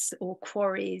sites or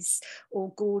quarries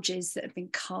or gorges that have been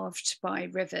carved by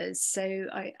rivers. So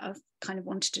I've kind of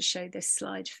wanted to show this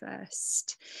slide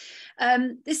first.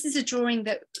 This is a drawing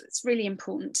that's really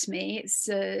important to me. It's,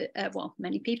 well,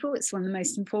 many people, it's one of the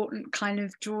most important kind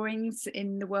of drawings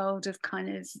in the world of kind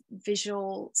of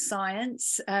visual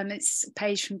science. It's a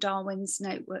page from Darwin's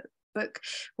notebook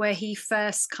where he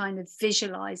first kind of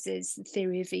visualizes the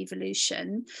theory of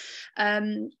evolution.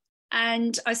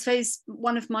 And I suppose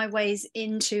one of my ways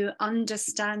into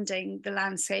understanding the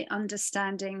landscape,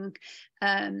 understanding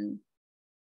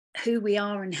who we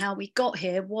are and how we got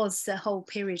here, was the whole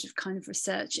period of kind of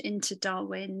research into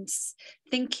Darwin's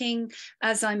thinking,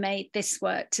 as I made this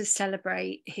work to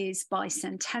celebrate his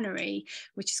bicentenary,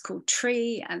 which is called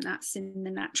Tree, and that's in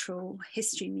the Natural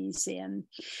History Museum.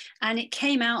 And it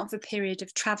came out of a period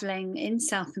of traveling in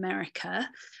South America.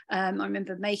 I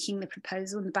remember making the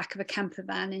proposal in the back of a camper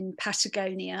van in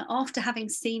Patagonia, after having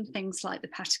seen things like the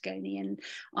Patagonian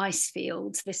ice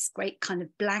fields, this great kind of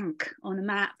blank on a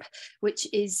map, which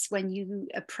is, when you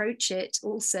approach it,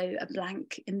 also a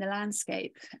blank in the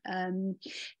landscape.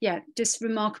 Yeah, just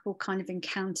remarkable kind of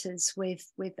encounters with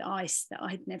ice that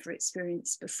I'd never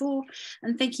experienced before,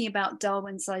 and thinking about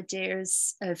Darwin's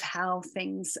ideas of how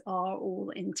things are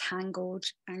all entangled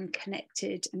and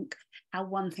connected, and how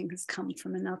one thing has come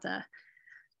from another.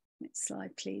 Next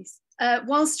slide, please.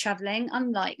 Whilst traveling,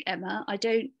 unlike Emma, I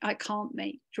can't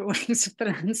make drawings of the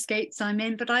landscapes I'm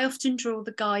in, but I often draw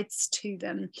the guides to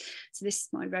them. So this is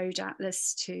my road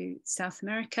atlas to South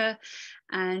America,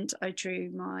 and I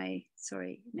drew my,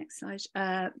 sorry, next slide,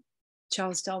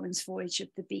 Charles Darwin's Voyage of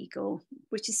the Beagle,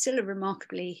 which is still a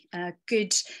remarkably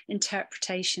good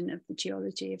interpretation of the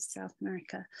geology of South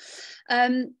America.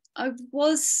 I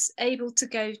was able to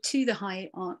go to the high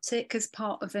Arctic as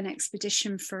part of an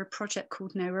expedition for a project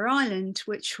called Nowhere Island,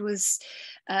 which was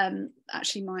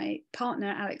actually my partner,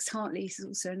 Alex Hartley, who's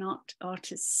also an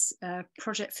artist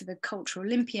project for the Cultural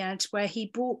Olympiad, where he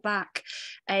brought back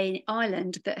an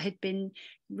island that had been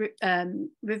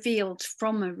revealed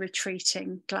from a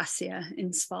retreating glacier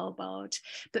in Svalbard.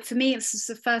 But for me, this was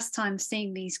the first time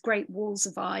seeing these great walls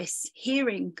of ice,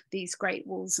 hearing these great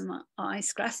walls of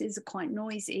ice. Glaciers are quite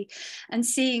noisy, and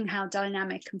seeing how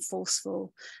dynamic and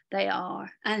forceful they are.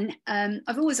 And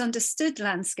I've always understood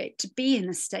landscape to be in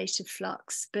a state of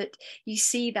flux, but you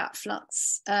see that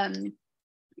flux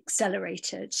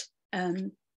accelerated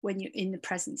when you're in the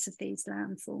presence of these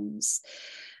landforms.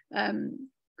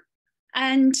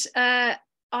 And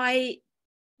I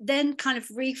then kind of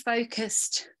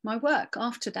refocused my work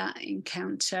after that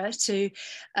encounter to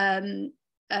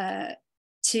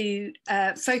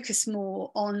focus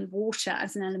more on water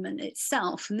as an element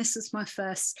itself. And this was my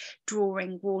first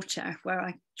drawing water, where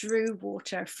I drew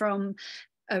water from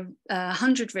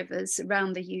 100 rivers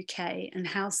around the UK and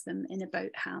housed them in a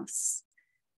boathouse.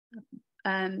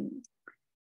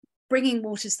 Bringing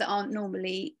waters that aren't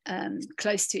normally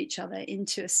close to each other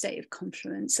into a state of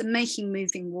confluence and making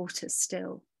moving water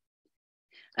still.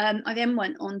 I then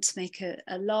went on to make a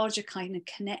larger kind of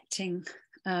connecting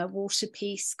water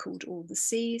piece called All the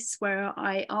Seas, where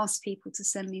I asked people to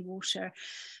send me water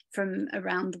from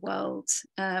around the world,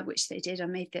 which they did. I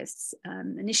made this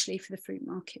initially for the Fruit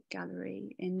Market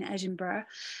Gallery in Edinburgh.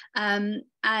 And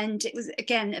it was,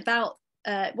 again, about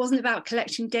it wasn't about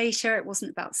collecting data, it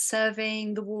wasn't about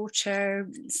surveying the water,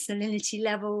 salinity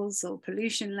levels or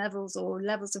pollution levels or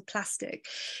levels of plastic.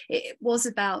 It was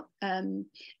about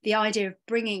the idea of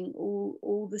bringing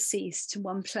all the seas to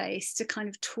one place to kind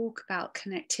of talk about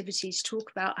connectivity, to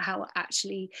talk about how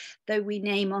actually, though we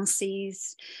name our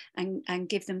seas and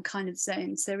give them kind of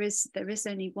zones, there is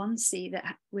only one sea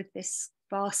that with this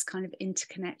vast kind of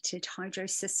interconnected hydro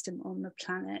system on the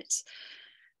planet.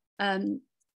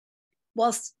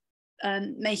 Whilst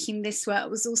making this work, I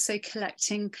was also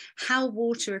collecting how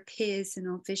water appears in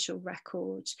our visual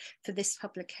record for this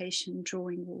publication,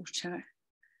 Drawing Water.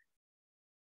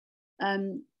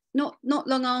 Not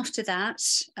long after that,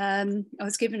 I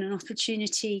was given an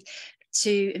opportunity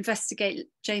to investigate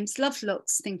James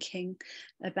Lovelock's thinking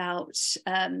about,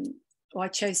 I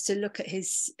chose to look at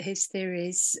his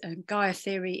theories, Gaia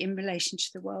theory, in relation to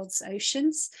the world's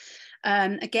oceans.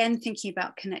 Again, thinking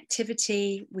about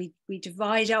connectivity, we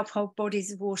divide up our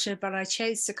bodies of water, but I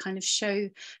chose to kind of show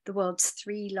the world's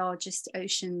 3 largest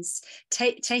oceans,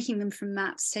 taking them from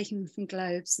maps, taking them from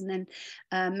globes, and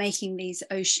then making these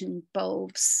ocean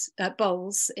bowls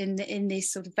in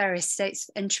these sort of various states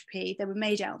of entropy. They were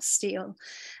made out of steel,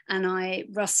 and I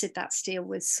rusted that steel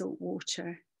with salt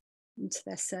water into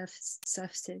their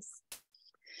surfaces.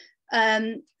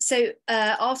 So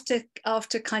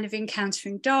after kind of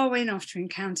encountering Darwin, after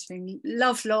encountering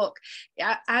Lovelock,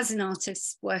 as an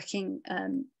artist working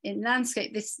in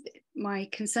landscape, my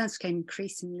concerns became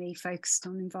increasingly focused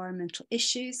on environmental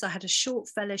issues. I had a short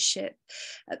fellowship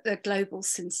at the Global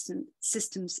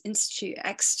Systems Institute at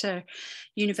Exeter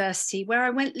University, where I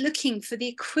went looking for the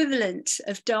equivalent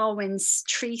of Darwin's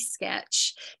tree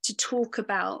sketch to talk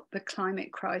about the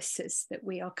climate crisis that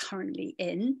we are currently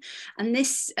in. And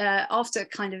this, after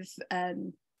kind of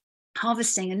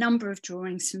harvesting a number of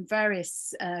drawings from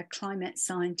various climate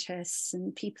scientists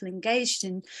and people engaged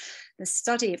in the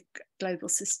study of global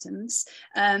systems,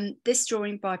 this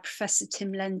drawing by Professor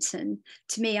Tim Lenton,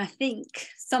 to me, I think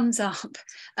sums up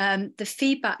the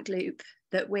feedback loop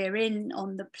that we're in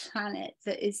on the planet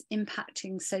that is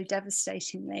impacting so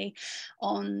devastatingly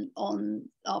on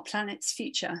our planet's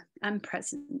future and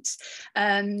present.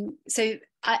 So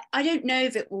I don't know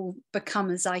if it will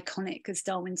become as iconic as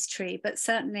Darwin's tree, but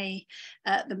certainly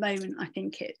at the moment, I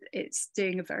think it's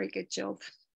doing a very good job.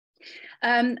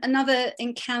 Another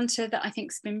encounter that I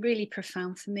think has been really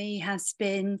profound for me has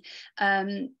been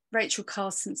Rachel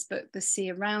Carson's book, The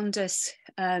Sea Around Us.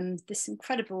 This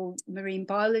incredible marine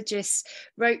biologist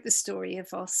wrote the story of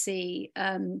our sea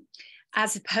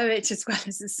as a poet as well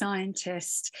as a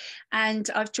scientist. And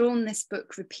I've drawn this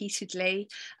book repeatedly,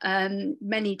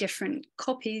 many different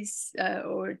copies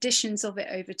or editions of it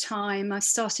over time. I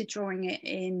started drawing it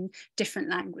in different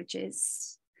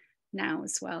languages now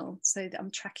as well, so that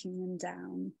I'm tracking them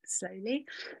down slowly.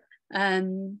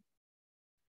 And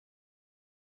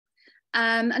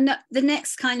the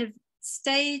next kind of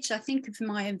stage, I think, of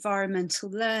my environmental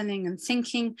learning and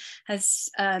thinking has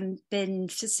been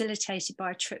facilitated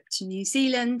by a trip to New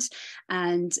Zealand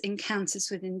and encounters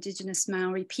with Indigenous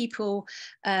Maori people.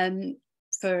 It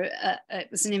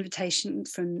was an invitation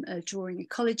from a drawing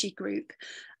ecology group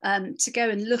to go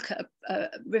and look at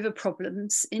river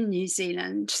problems in New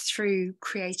Zealand through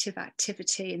creative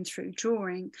activity and through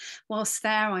drawing. Whilst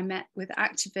there, I met with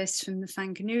activists from the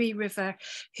Whanganui River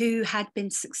who had been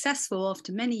successful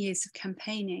after many years of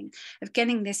campaigning of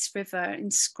getting this river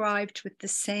inscribed with the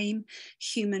same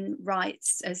human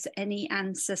rights as any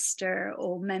ancestor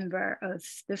or member of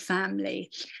the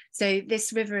family. So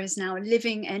this river is now a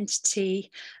living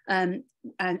entity and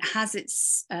has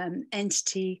its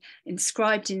entity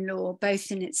inscribed in law,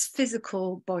 both in its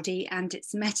physical body and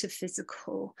its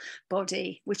metaphysical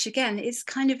body, which again is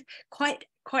kind of quite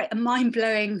a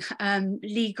mind-blowing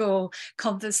legal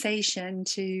conversation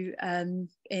to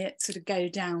sort of go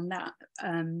down that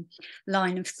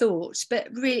line of thought, but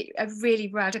really a really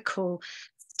radical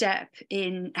step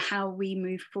in how we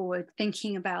move forward,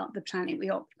 thinking about the planet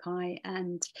we occupy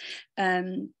and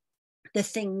the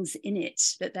things in it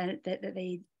that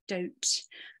they don't,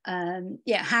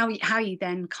 how you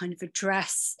then kind of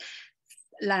address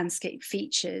landscape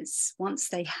features once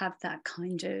they have that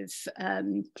kind of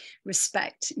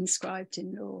respect inscribed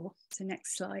in law. So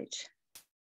next slide.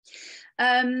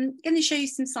 I'm going to show you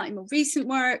some slightly more recent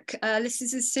work. This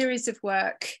is a series of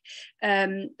work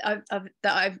where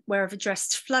I've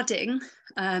addressed flooding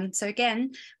So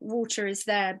again, water is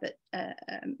there, but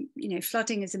you know,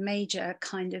 flooding is a major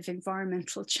kind of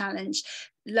environmental challenge,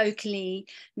 locally,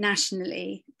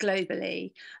 nationally,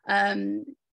 globally.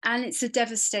 And it's a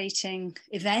devastating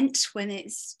event when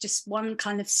it's just one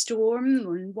kind of storm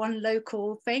or one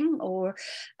local thing, or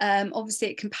obviously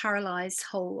it can paralyze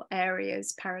whole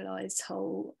areas, paralyze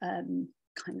whole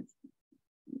kind of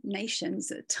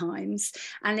nations at times,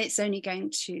 and it's only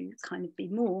going to kind of be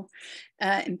more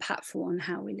impactful on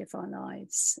how we live our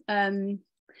lives. And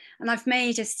I've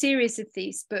made a series of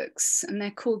these books, and they're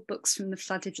called Books from the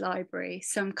Flooded Library.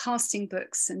 So I'm casting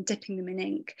books and dipping them in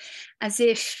ink as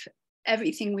if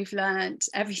everything we've learned,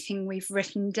 everything we've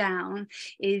written down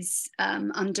is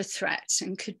under threat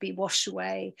and could be washed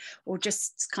away or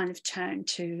just kind of turned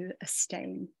to a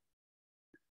stain.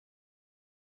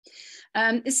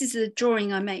 This is a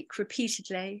drawing I make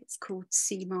repeatedly. It's called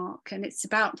Sea Mark, and it's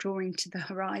about drawing to the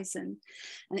horizon,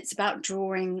 and it's about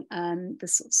drawing the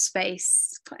sort of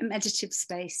space, quite a meditative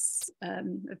space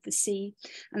of the sea.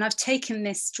 And I've taken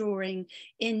this drawing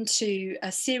into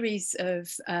a series of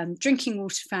drinking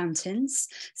water fountains,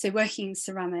 so working in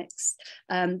ceramics,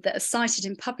 that are sited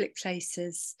in public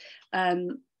places,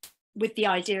 with the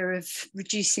idea of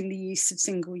reducing the use of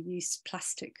single-use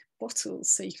plastic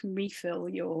bottles, so you can refill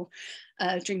your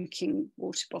drinking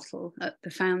water bottle at the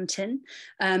fountain.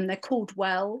 They're called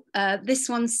Well. This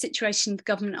one's situated in the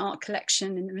Government Art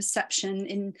Collection in the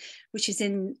reception, which is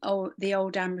in the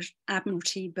old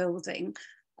Admiralty building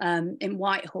in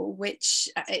Whitehall, which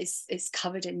is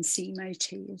covered in sea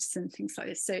motifs and things like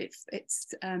this. So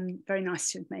it's very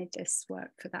nice to have made this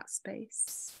work for that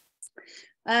space.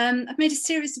 I've made a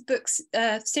series of books,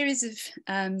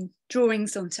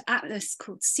 drawings onto atlas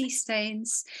called Sea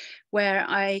Stains, where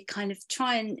I kind of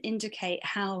try and indicate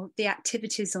how the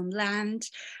activities on land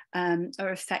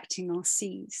are affecting our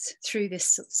seas through this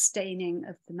sort of staining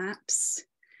of the maps.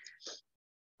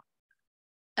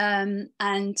 And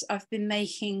I've been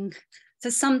making, for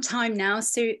some time now,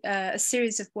 a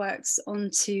series of works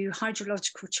onto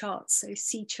hydrological charts, so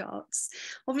sea charts.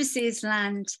 Obviously, as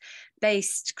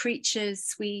land-based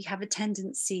creatures, we have a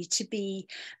tendency to be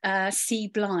sea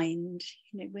blind.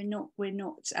 You know, we're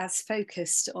not as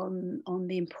focused on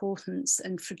the importance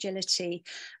and fragility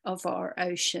of our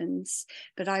oceans.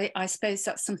 But I suppose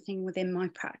that's something within my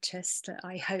practice that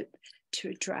I hope to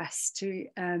address, to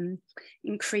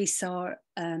increase our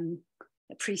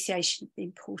appreciation of the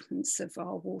importance of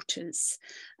our waters.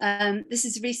 This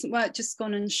is a recent work just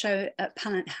gone on show at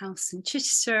Pallant House in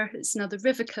Chichester. It's another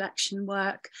river collection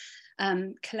work,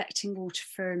 collecting water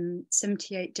from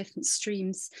 78 different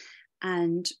streams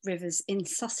and rivers in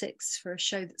Sussex for a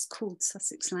show that's called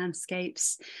Sussex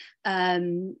Landscapes.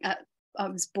 I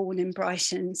was born in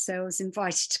Brighton, so I was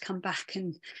invited to come back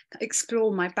and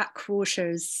explore my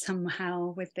backwaters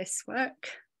somehow with this work.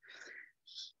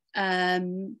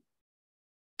 And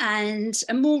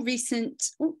a more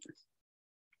recent,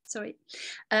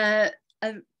 a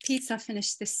piece I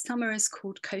finished this summer is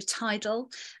called Co-Tidal.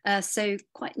 So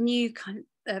quite new kind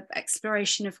of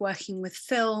exploration of working with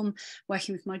film,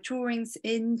 working with my drawings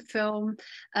in film.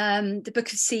 The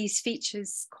Book of Seas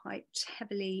features quite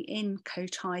heavily in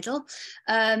Co-Tidal.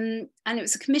 And it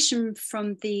was a commission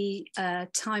from the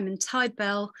Time and Tide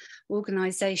Bell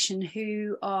organisation,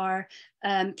 who are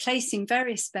placing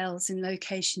various bells in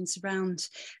locations around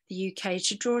the UK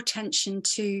to draw attention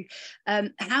to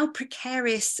how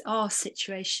precarious our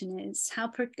situation is,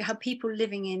 how people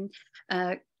living in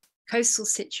coastal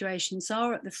situations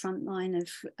are at the front line of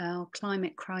our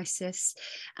climate crisis,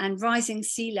 and rising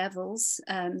sea levels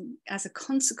as a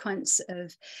consequence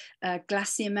of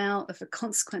glacier melt, of a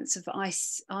consequence of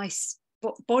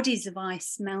bodies of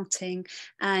ice melting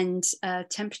and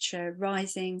temperature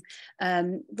rising,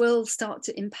 will start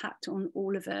to impact on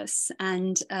all of us.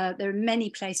 And there are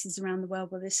many places around the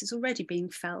world where this is already being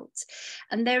felt.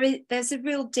 And there's a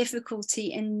real difficulty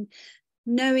in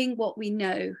knowing what we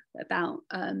know about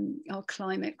our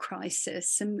climate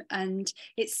crisis, and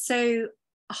it's so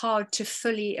hard to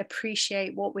fully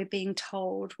appreciate what we're being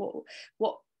told, what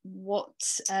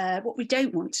we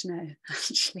don't want to know,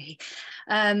 actually,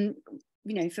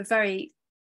 you know, for very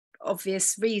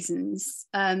obvious reasons.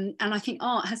 And I think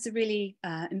art has a really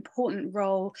important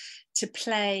role to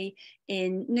play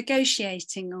in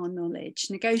negotiating our knowledge,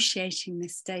 negotiating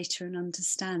this data and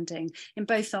understanding in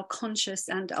both our conscious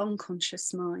and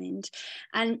unconscious mind,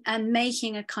 and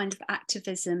making a kind of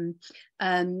activism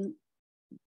that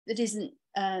isn't,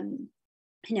 you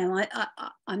know,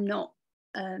 I'm not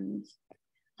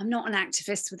an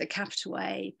activist with a capital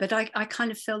A, but I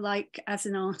kind of feel like as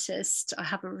an artist, I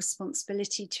have a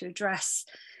responsibility to address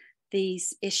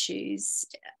these issues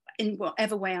in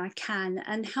whatever way I can,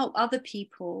 and help other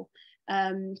people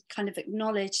kind of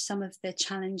acknowledge some of the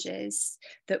challenges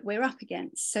that we're up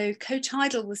against. So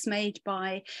Co-Tidal was made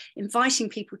by inviting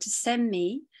people to send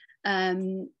me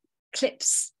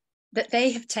clips that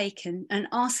they have taken and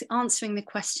answering the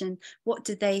question, what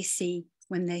do they see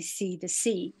when they see the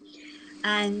sea?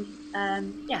 And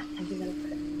yeah, here's a little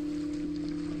clip.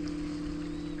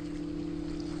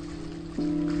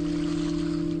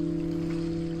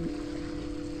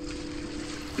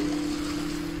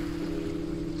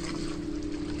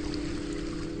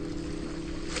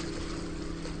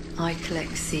 I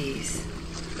collect seas,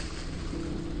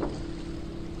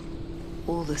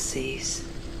 all the seas.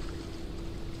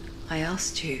 I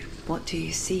asked you, what do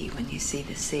you see when you see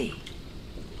the sea?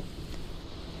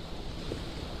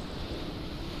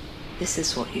 This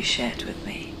is what you shared with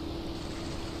me.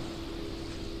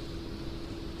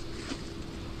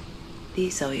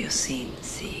 These are your seen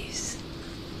seas.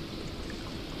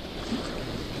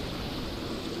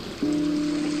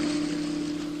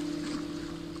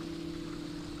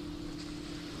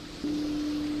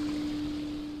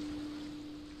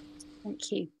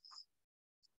 Thank you.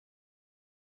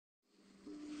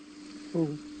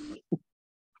 Oh.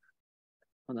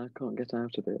 And I can't get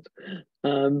out of it.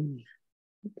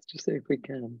 Let's just see if we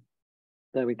can.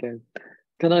 There we go.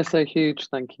 Can I say a huge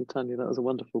thank you, Tania? That was a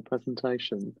wonderful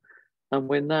presentation. And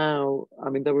we're now, I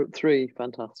mean, there were 3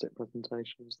 fantastic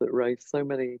presentations that raised so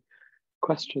many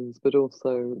questions, but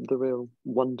also the real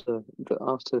wonder that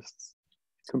artists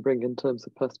can bring in terms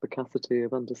of perspicacity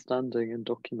of understanding and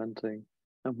documenting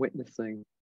and witnessing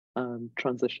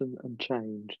transition and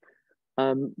change.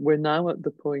 We're now at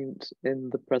the point in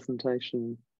the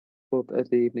presentation of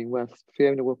the evening where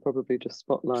Fiona will probably just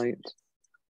spotlight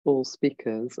all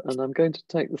speakers, and I'm going to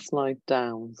take the slide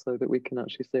down so that we can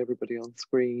actually see everybody on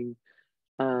screen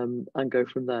and go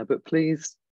from there. But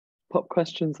please pop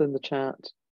questions in the chat,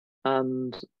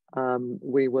 and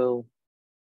we will,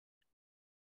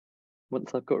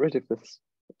 once I've got rid of this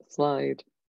slide,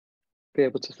 be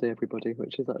able to see everybody,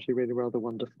 which is actually really rather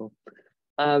wonderful.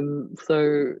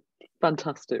 So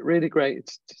fantastic, really great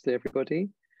to see everybody.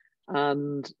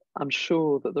 And I'm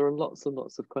sure that there are lots and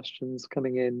lots of questions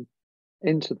coming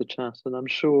into the chat, and I'm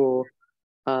sure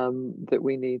that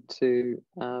we need to,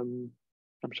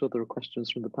 I'm sure there are questions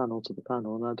from the panel to the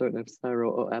panel, and I don't know if Sarah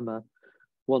or Emma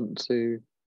want to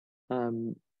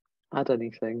add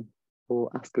anything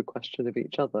or ask a question of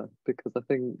each other, because I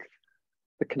think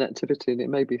the connectivity, and it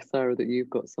may be, Sarah, that you've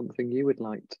got something you would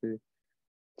like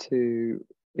to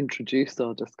introduce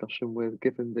our discussion with,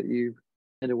 given that you,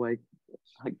 in a way,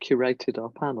 curated our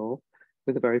panel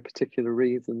with a very particular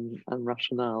reason and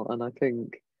rationale. And I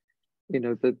think, you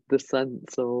know, the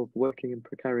sense of working in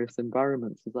precarious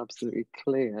environments is absolutely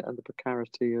clear, and the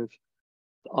precarity of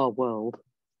our world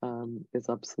is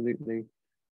absolutely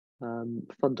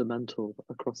fundamental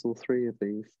across all 3 of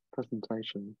these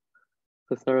presentations.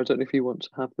 So Sarah, I don't know if you want to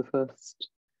have the first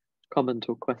comment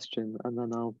or question, and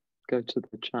then I'll go to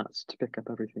the chat to pick up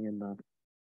everything in there.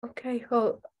 Okay,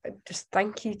 well, just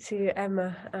thank you to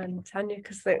Emma and Tania,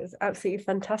 because it was absolutely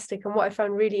fantastic. And what I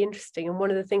found really interesting, and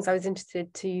one of the things I was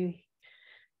interested to,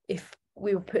 if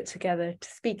we were put together to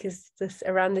speak, is this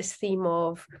around this theme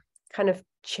of kind of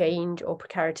change or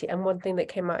precarity. And one thing that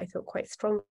came out, I thought, quite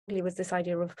strongly was this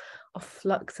idea of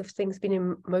flux, of things being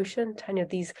in motion. Tania,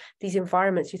 these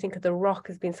environments, you think of the rock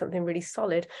as being something really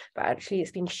solid, but actually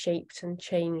it's been shaped and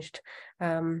changed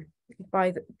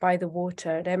by the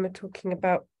water. And Emma talking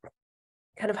about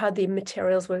kind of how the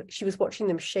materials were, she was watching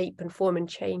them shape and form and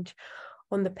change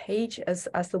on the page as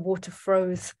the water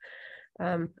froze,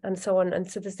 and so on. And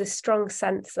so there's this strong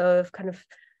sense of kind of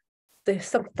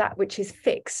that which is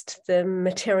fixed, the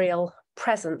material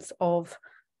presence of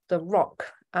the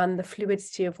rock and the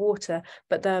fluidity of water,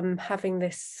 but them having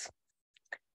this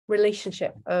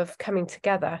relationship of coming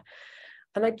together.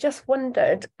 And I just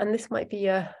wondered, and this might be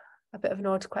a bit of an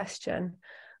odd question,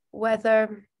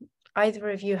 whether either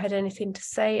of you had anything to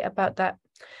say about that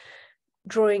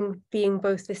drawing being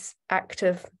both this act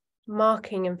of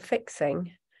marking and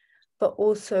fixing, but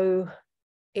also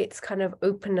its kind of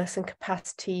openness and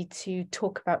capacity to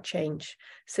talk about change.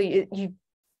 So you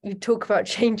talk about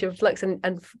change of flux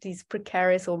and these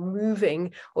precarious or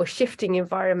moving or shifting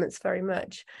environments very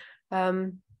much.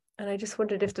 And I just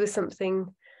wondered if there was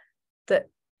something that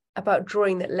about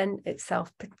drawing that lent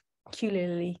itself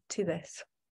peculiarly to this.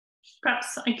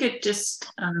 Perhaps I could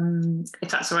just, if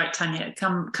that's all right, Tania,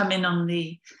 come in on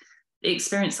the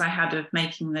experience I had of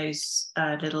making those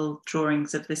little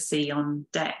drawings of the sea on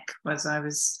deck as I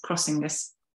was crossing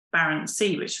this Barents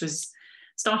Sea, which was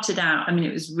started out, I mean,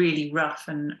 it was really rough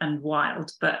and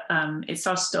wild, but it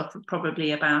started off at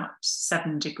probably about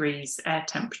 7 degrees air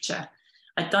temperature.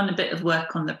 I'd done a bit of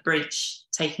work on the bridge,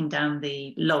 taking down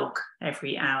the log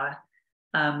every hour,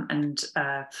 and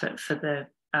for the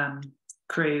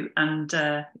crew, and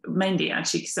mainly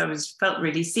actually because I felt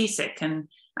really seasick, and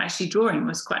actually drawing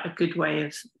was quite a good way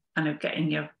of kind of getting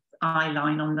your eye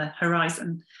line on the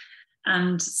horizon.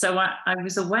 And so I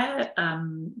was aware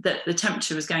that the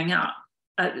temperature was going up,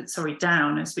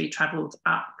 down as we travelled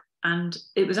up. And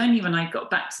it was only when I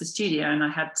got back to the studio and I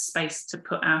had space to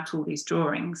put out all these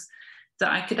drawings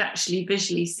that I could actually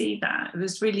visually see that.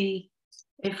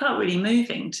 It felt really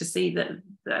moving to see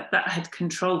that had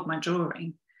controlled my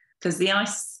drawing, because the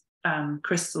ice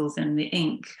crystals in the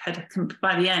ink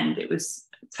by the end, it was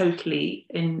totally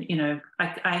in,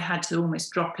 I had to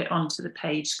almost drop it onto the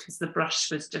page because the brush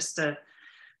was just a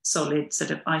solid sort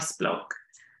of ice block.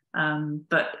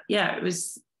 But yeah, it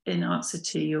was in answer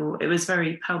to it was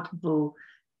very palpable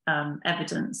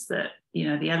evidence that,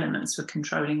 the elements were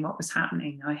controlling what was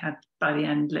happening. I had, by the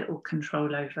end, little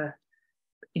control over,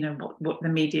 what the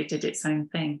media did its own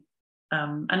thing.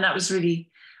 And that was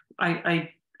really,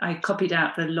 I copied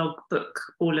out the logbook,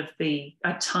 put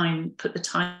the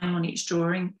time on each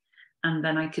drawing, and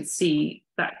then I could see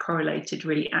that correlated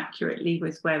really accurately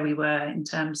with where we were in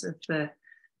terms of the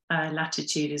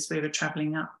latitude as we were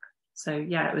traveling up. So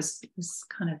yeah, it was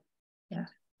kind of, a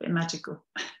bit magical.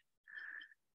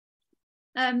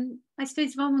 I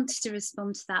suppose if I wanted to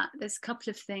respond to that, there's a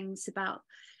couple of things about,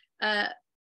 I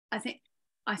think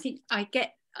I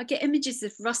get images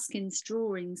of Ruskin's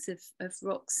drawings of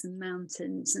rocks and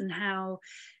mountains, and how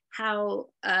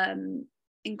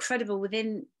incredible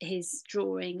within his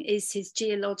drawing is his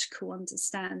geological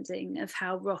understanding of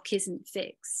how rock isn't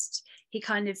fixed. He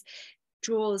kind of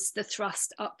draws the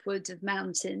thrust upward of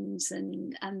mountains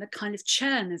and the kind of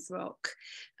churn of rock,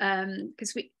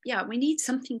 because we need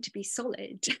something to be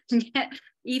solid. Yet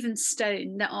even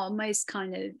stone that are most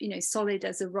kind of solid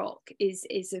as a rock is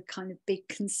a kind of big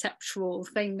conceptual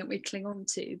thing that we cling on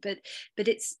to, but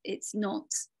it's not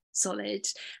solid.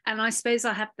 And I suppose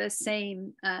I have the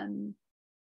same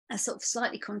a sort of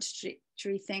slightly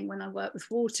contradictory thing when I work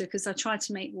with water, because I try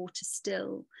to make water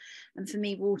still, and for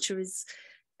me water is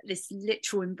this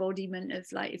literal embodiment of,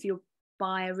 like, if you're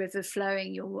by a river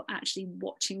flowing, you're actually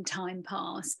watching time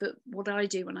pass. But what I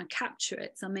do when I capture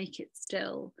it is I make it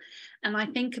still. And I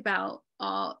think about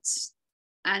art,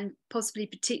 and possibly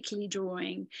particularly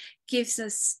drawing, gives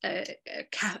us a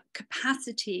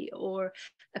capacity or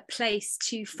a place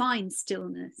to find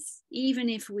stillness, even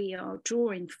if we are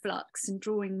drawing flux and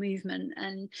drawing movement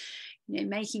and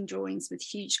making drawings with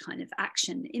huge kind of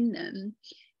action in them.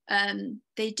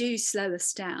 They do slow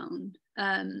us down,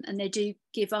 and they do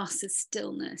give us a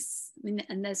stillness. I mean,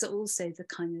 and there's also the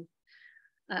kind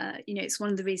of, it's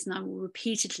one of the reasons I will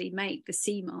repeatedly make the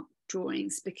sea mark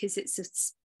drawings, because it's a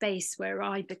space where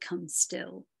I become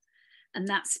still, and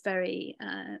that's very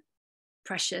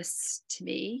precious to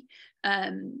me.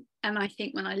 And I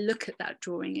think when I look at that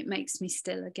drawing, it makes me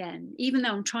still again, even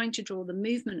though I'm trying to draw the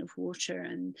movement of water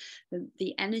and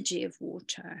the energy of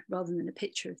water rather than a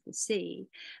picture of the sea.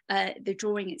 The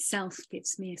drawing itself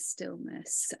gives me a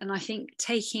stillness. And I think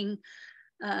taking,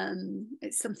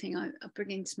 it's something I bring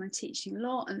into my teaching a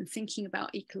lot, and thinking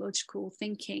about ecological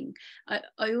thinking. I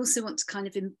also want to kind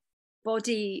of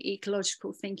embody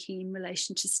ecological thinking in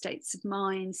relation to states of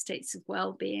mind, states of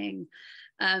well-being,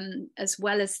 as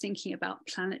well as thinking about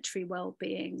planetary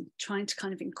well-being, trying to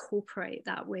kind of incorporate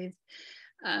that with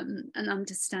an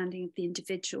understanding of the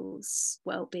individual's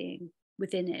well-being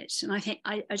within it. And I think,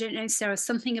 I don't know, Sarah,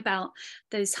 something about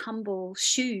those humble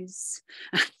shoes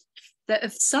that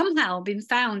have somehow been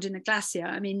found in a glacier.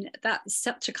 I mean, that's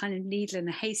such a kind of needle in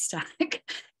a haystack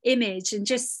image, and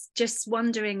just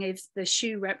wondering if the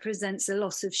shoe represents a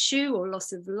loss of shoe or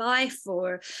loss of life,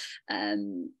 or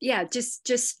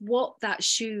just what that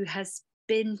shoe has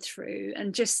been through,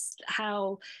 and just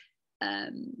how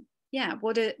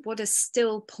what a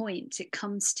still point it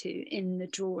comes to in the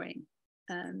drawing,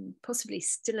 possibly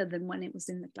stiller than when it was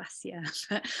in the glacier.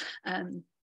 But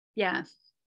yeah,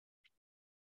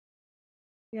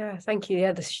 thank you.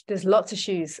 Yeah, there's lots of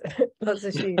shoes. Lots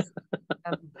of shoes.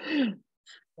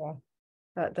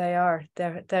 But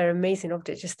they're amazing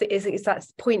objects. Just it's that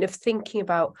point of thinking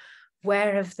about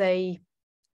where have they,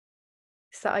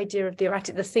 it's that idea of the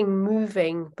erratic, the thing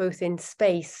moving both in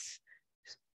space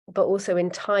but also in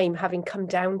time, having come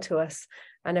down to us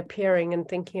and appearing, and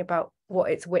thinking about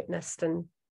what it's witnessed and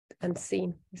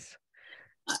seen.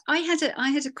 I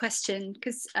had a question,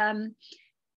 because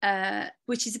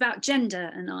which is about gender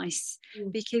and ice,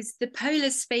 because the polar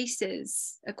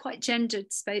spaces are quite gendered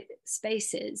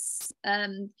spaces.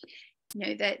 They're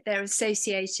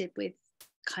associated with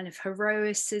kind of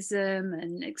heroicism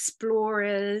and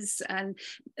explorers, and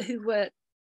who were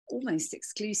almost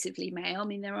exclusively male. I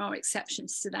mean, there are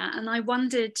exceptions to that. And I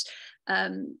wondered,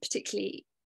 particularly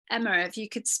Emma, if you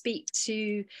could speak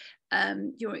to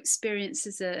your experience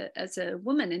as a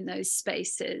woman in those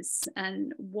spaces,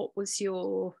 and what was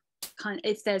your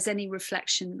if there's any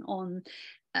reflection on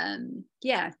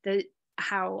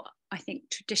how I think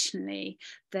traditionally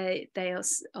they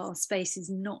are spaces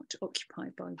not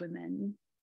occupied by women.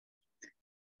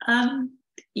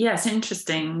 Yes,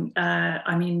 interesting.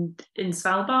 I mean, in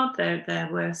Svalbard,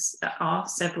 there are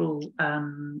several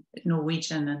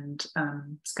Norwegian and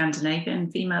Scandinavian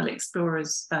female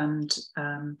explorers, and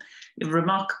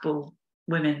remarkable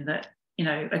women that,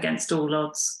 against all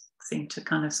odds, seem to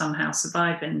kind of somehow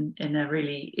survive in a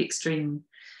really extreme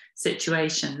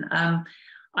situation.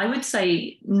 I would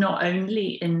say not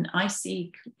only in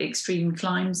icy extreme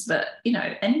climes, but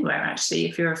anywhere actually.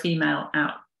 If you're a female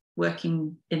out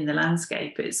working in the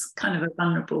landscape, it's kind of a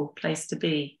vulnerable place to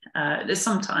be. There's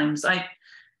sometimes I've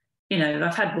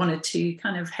had one or two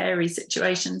kind of hairy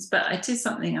situations, but it is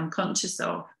something I'm conscious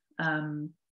of.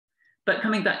 But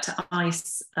coming back to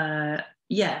ice, I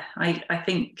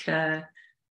think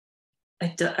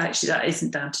actually that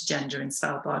isn't down to gender in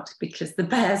Svalbard, because the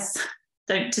bears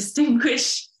don't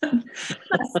distinguish.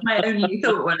 That's my only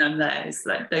thought when I'm there, is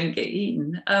like, don't get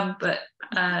eaten. But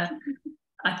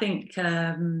I think,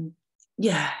 I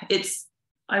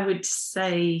would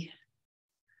say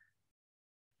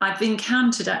I've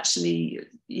encountered actually,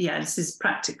 this is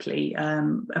practically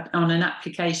on an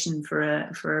application for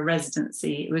a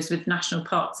residency. It was with National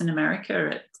Parks in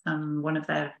America at one of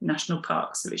their national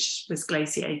parks, which was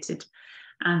glaciated.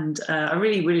 And I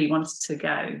really, really wanted to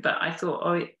go, but I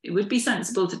thought, it would be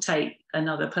sensible to take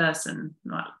another person,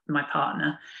 my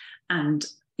partner, and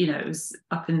it was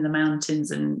up in the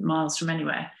mountains and miles from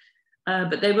anywhere.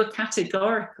 But they were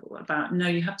categorical about, no,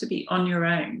 you have to be on your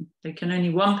own. Only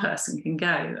one person can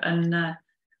go. And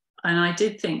I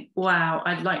did think, wow,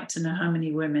 I'd like to know how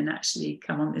many women actually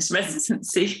come on this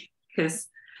residency, because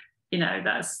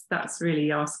that's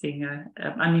really asking.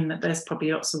 I mean, there's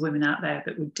probably lots of women out there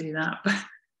that would do that, but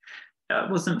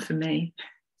it wasn't for me.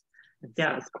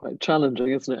 It's quite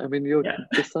challenging, isn't it? I mean,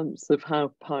 the sense of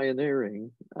how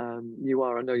pioneering you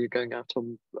are. I know you're going out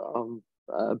on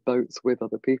boats with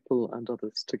other people and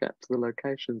others to get to the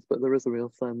locations, but there is a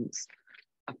real sense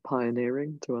of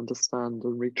pioneering, to understand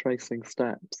and retracing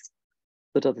steps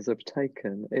that others have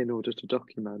taken in order to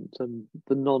document. And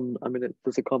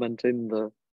there's a comment in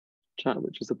the chat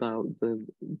which is about the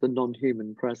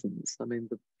non-human presence. I mean,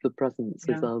 the presence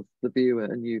is as the viewer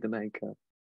and you the maker.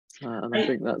 And I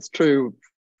think that's true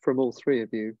from all three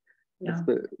of you. It's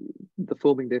the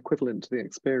forming the equivalent to the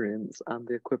experience and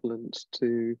the equivalent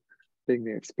to being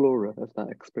the explorer of that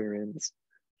experience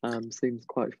seems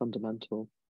quite fundamental.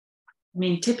 I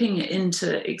mean, tipping it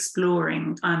into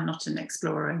exploring, I'm not an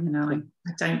explorer, I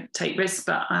don't take risks,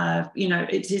 but,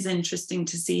 it is interesting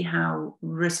to see how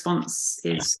response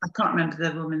is. I can't remember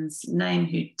the woman's name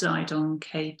who died on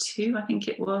K2, I think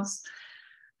it was,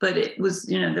 but it was,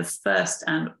 the first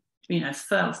and,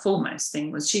 foremost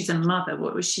thing was, she's a mother.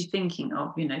 What was she thinking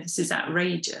of? This is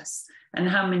outrageous. And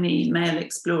how many male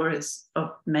explorers,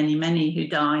 of many, many who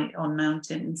die on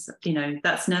mountains,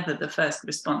 that's never the first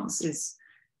response, is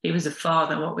he was a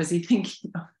father, what was he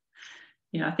thinking of?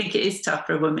 I think it is tough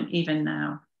for a woman even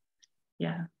now.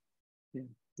 No,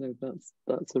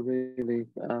 that's a really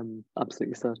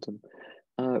absolutely certain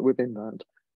within that.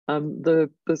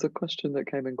 There's a question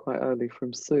that came in quite early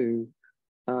from Sue,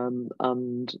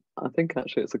 and I think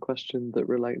actually it's a question that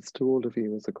relates to all of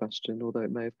you as a question, although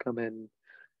it may have come in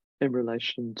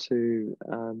relation to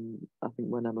I think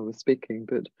when Emma was speaking.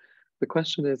 But the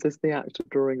question is the act of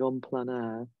drawing en plein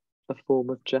air a form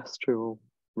of gestural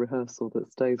rehearsal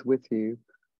that stays with you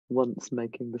once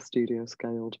making the studio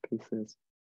scaled pieces?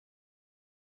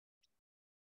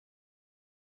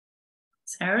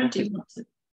 Sarah, do you want to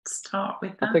start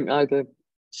with that? I think either.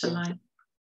 Shall I?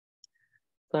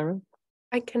 Sarah?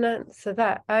 I can answer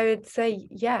that. I would say,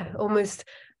 almost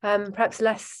perhaps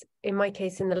less in my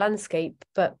case in the landscape,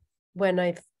 but when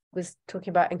I was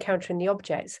talking about encountering the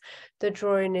objects, the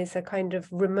drawing is a kind of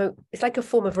remote, it's like a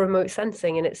form of remote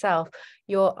sensing in itself.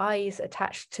 Your eyes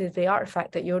attached to the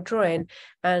artifact that you're drawing,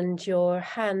 and your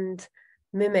hand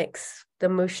mimics the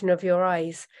motion of your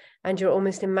eyes, and you're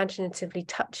almost imaginatively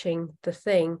touching the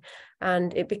thing,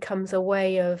 and it becomes a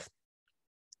way of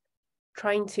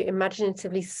trying to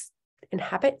imaginatively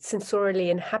sensorially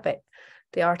inhabit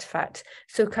the artifact.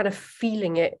 So kind of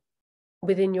feeling it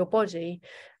within your body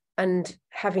and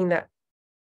having that,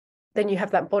 then you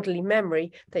have that bodily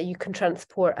memory that you can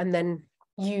transport and then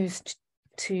use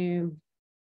to,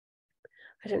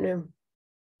 I don't know,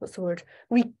 what's the word?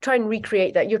 Try and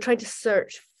recreate that. You're trying to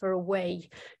search for a way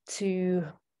to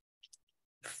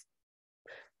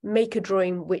make a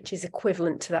drawing which is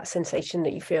equivalent to that sensation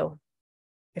that you feel,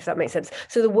 if that makes sense.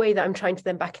 So the way that I'm trying to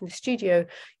then back in the studio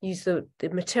use the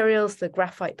materials, the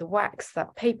graphite, the wax,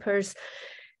 that papers,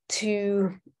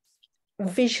 to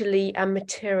visually and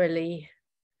materially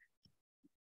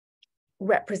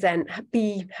represent,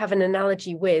 have an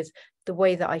analogy with the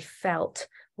way that I felt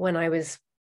when I was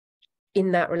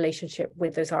in that relationship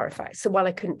with those artifacts. So while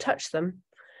I couldn't touch them,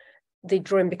 the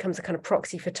drawing becomes a kind of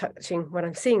proxy for touching when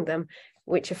I'm seeing them,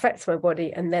 which affects my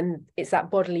body. And then it's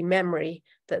that bodily memory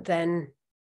that then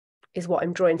is what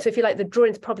I'm drawing. So if you like, the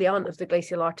drawings probably aren't of the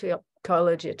glacial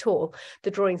archaeology at all.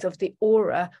 The drawings of the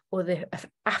aura or the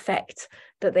affect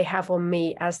that they have on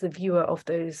me as the viewer of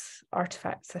those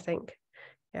artifacts, I think.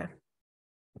 Yeah.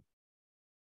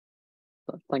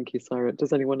 Thank you, Sarah.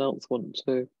 Does anyone else want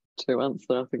to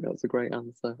answer? I think that's a great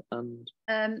answer. And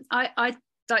I'd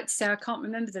like to say I can't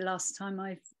remember the last time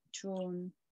I've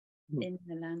drawn in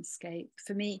the landscape.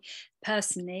 For me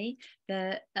personally,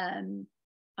 I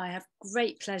have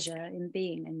great pleasure in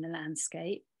being in the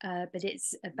landscape, but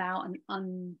it's about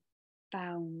an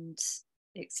unbound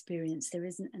experience. There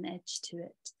isn't an edge to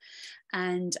it,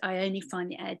 and I only find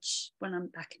the edge when I'm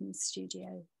back in the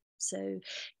studio. So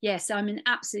yes, I'm in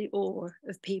absolute awe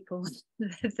of people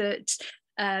that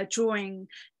drawing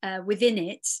within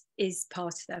it is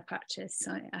part of their practice.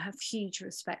 I have huge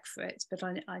respect for it, but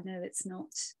I know it's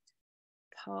not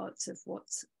part of what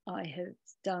I have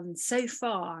done so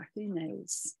far. Who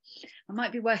knows? I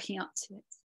might be working up to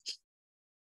it.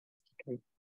 Okay.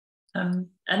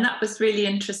 And that was really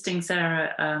interesting,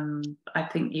 Sarah. I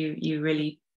think you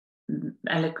really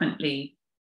eloquently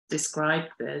described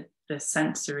the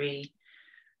sensory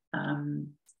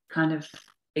kind of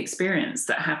experience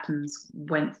that happens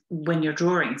when you're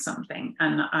drawing something.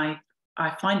 And I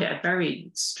find it a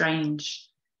very strange,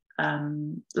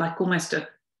 like almost a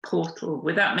portal,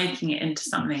 without making it into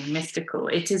something mystical.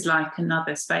 It is like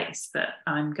another space that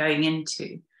I'm going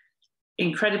into,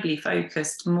 incredibly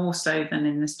focused, more so than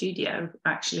in the studio,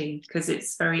 actually, because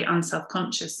it's very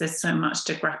unself-conscious. There's so much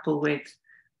to grapple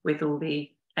with all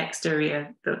the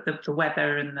exterior, the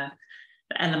weather and the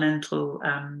elemental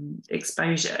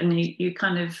exposure, and you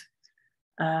kind of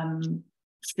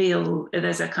feel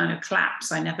there's a kind of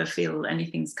collapse. I never feel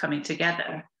anything's coming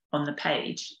together on the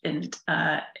page, and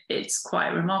it's quite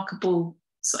remarkable.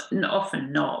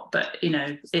 Often not, but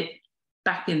it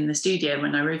back in the studio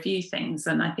when I review things,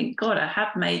 and I think, God, I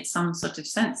have made some sort of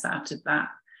sense out of that,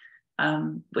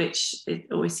 which it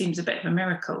always seems a bit of a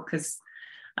miracle, because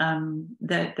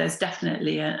there's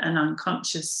definitely an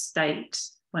unconscious state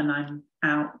when I'm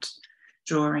out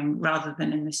drawing rather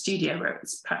than in the studio, where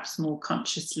it's perhaps more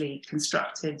consciously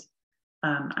constructed,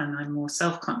 and I'm more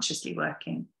self-consciously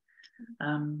working.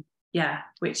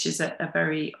 Which is a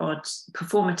very odd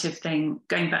performative thing.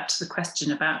 Going back to the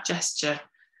question about gesture,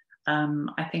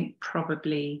 I think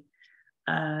probably,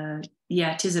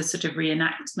 it is a sort of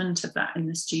reenactment of that in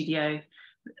the studio.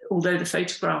 Although the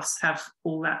photographs have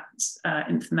all that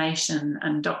information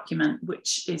and document,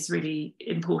 which is really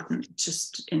important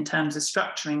just in terms of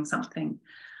structuring something,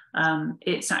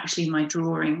 it's actually my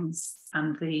drawings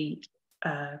and the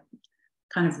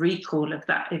kind of recall of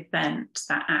that event,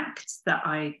 that act, that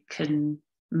I can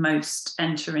most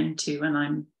enter into when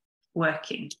I'm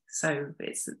working. So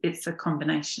it's a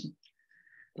combination.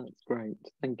 that's great.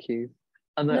 Thank you.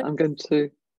 And I'm going to.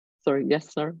 Sorry,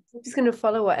 yes, Sarah? I'm just going to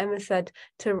follow what Emma said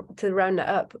to round it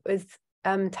up. With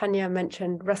Tania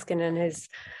mentioned Ruskin and his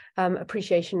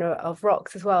appreciation of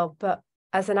rocks as well. But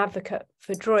as an advocate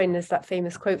for drawing, there's that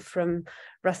famous quote from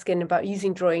Ruskin about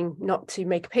using drawing not to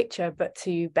make a picture, but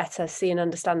to better see and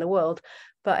understand the world.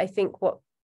 But I think what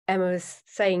Emma was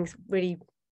saying really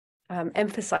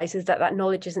emphasizes that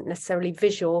knowledge isn't necessarily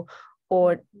visual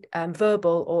or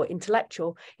verbal or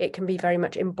intellectual. It can be very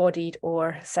much embodied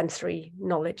or sensory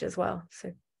knowledge as well.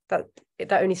 So that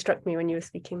only struck me when you were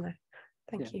speaking there.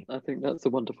 Thank you. I think that's a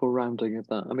wonderful rounding of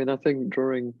that. I mean, I think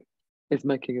drawing is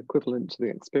making equivalent to the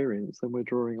experience, and we're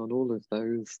drawing on all of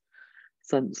those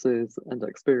senses and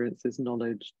experiences,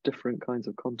 knowledge, different kinds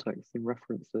of contexts and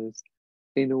references,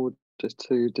 in order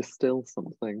to distill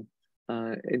something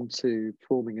into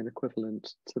forming an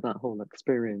equivalent to that whole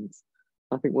experience.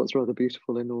 I think what's rather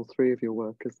beautiful in all three of your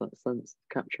work is that sense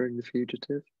of capturing the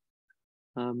fugitive,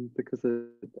 because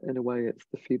in a way it's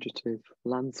the fugitive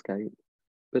landscape,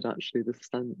 but actually the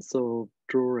sense of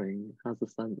drawing has a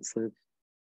sense of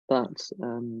that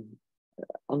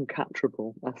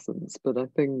uncapturable essence. But I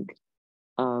think,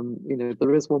 you know,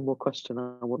 there is one more question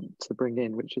I want to bring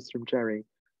in, which is from Jerry,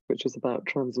 which is about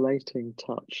translating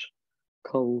touch,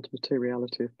 cold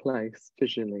materiality of place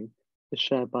visually is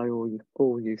shared by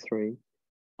all you three.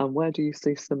 And where do you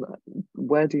see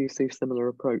similar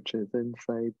approaches in,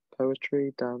 say,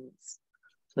 poetry, dance,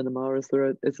 cinema? Is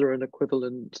there an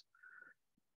equivalent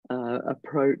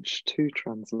approach to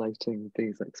translating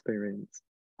these experiences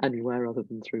anywhere other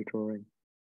than through drawing?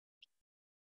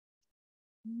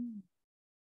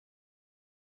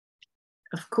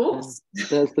 Of course.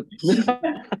 There's the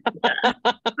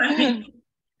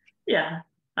yeah,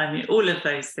 I mean, all of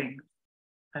those things,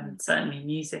 and certainly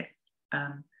music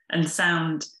and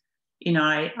sound. You know,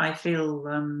 I feel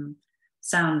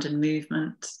sound and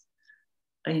movement.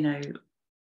 You know,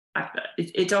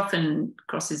 it often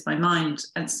crosses my mind.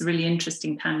 It's really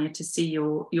interesting, Tania, to see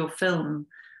your film,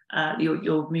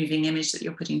 your moving image that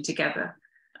you're putting together,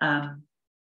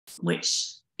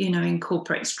 which, you know,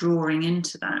 incorporates drawing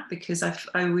into that, because I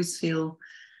always feel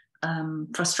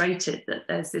frustrated that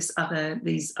there's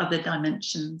these other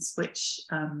dimensions, which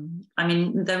I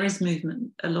mean, there is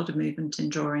movement, a lot of movement in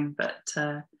drawing, but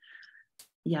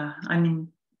yeah, I mean,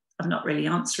 I'm not really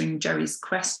answering Jerry's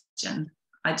question.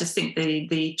 I just think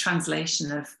the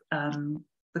translation of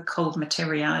the cold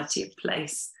materiality of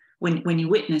place, when you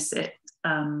witness it,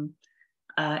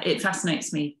 it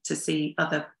fascinates me to see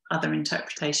other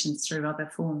interpretations through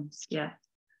other forms. Yeah.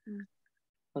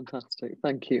 Fantastic,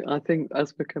 thank you. I think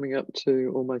as we're coming up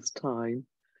to almost time,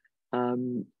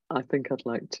 I think I'd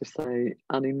like to say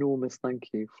an enormous thank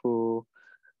you for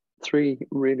 3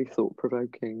 really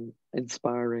thought-provoking,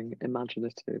 inspiring,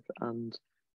 imaginative and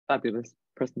fabulous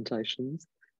presentations,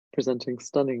 presenting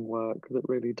stunning work that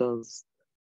really does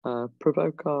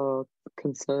provoke our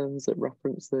concerns, it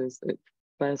references, it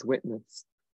bears witness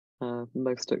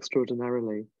most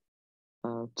extraordinarily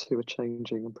to a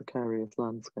changing and precarious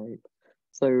landscape.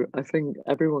 So I think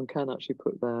everyone can actually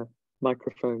put their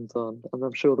microphones on, and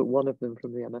I'm sure that one of them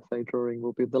from the MFA drawing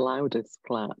will be the loudest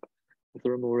clap, if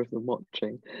there are more of them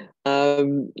watching.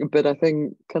 But I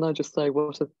think, can I just say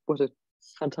what a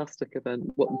fantastic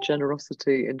event, what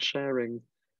generosity in sharing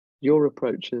your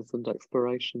approaches and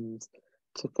explorations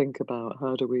to think about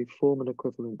how do we form an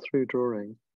equivalent through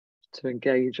drawing to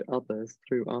engage others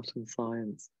through art and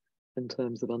science in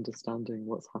terms of understanding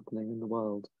what's happening in the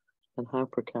world and how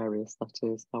precarious that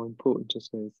is, how important it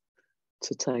is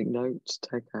to take note, to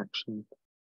take action,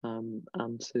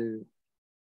 and to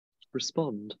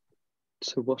respond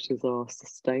to what is our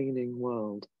sustaining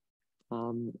world,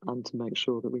 and to make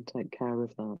sure that we take care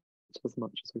of that as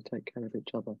much as we take care of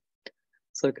each other.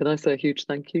 So can I say a huge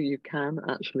thank you? You can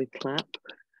actually clap,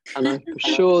 and I'm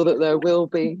sure that there will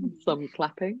be some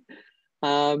clapping.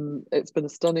 It's been a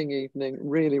stunning evening,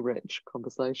 really rich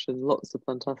conversation, lots of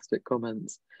fantastic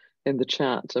comments in the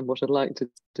chat. And what I'd like to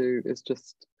do is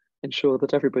just ensure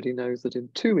that everybody knows that in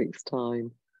 2 weeks'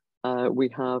 time, we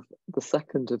have the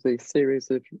second of these series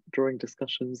of drawing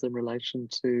discussions in relation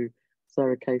to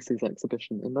Sarah Casey's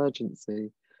exhibition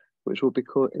Emergency, which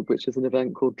is an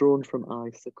event called Drawn from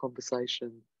Ice, a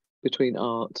conversation between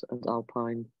art and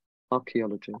alpine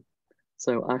archaeology.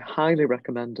 So I highly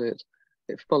recommend it.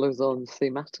 It follows on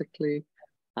thematically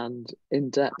and in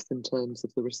depth in terms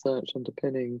of the research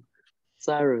underpinning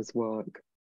Sarah's work.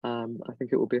 I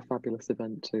think it will be a fabulous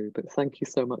event too. But thank you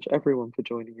so much, everyone, for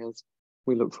joining us.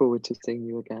 We look forward to seeing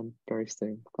you again very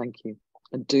soon. Thank you.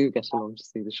 And do get along to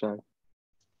see the show.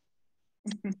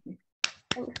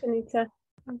 Thanks, Anita.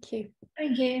 Thank you.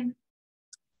 Thank you.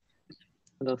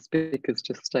 And our speakers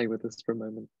just stay with us for a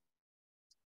moment.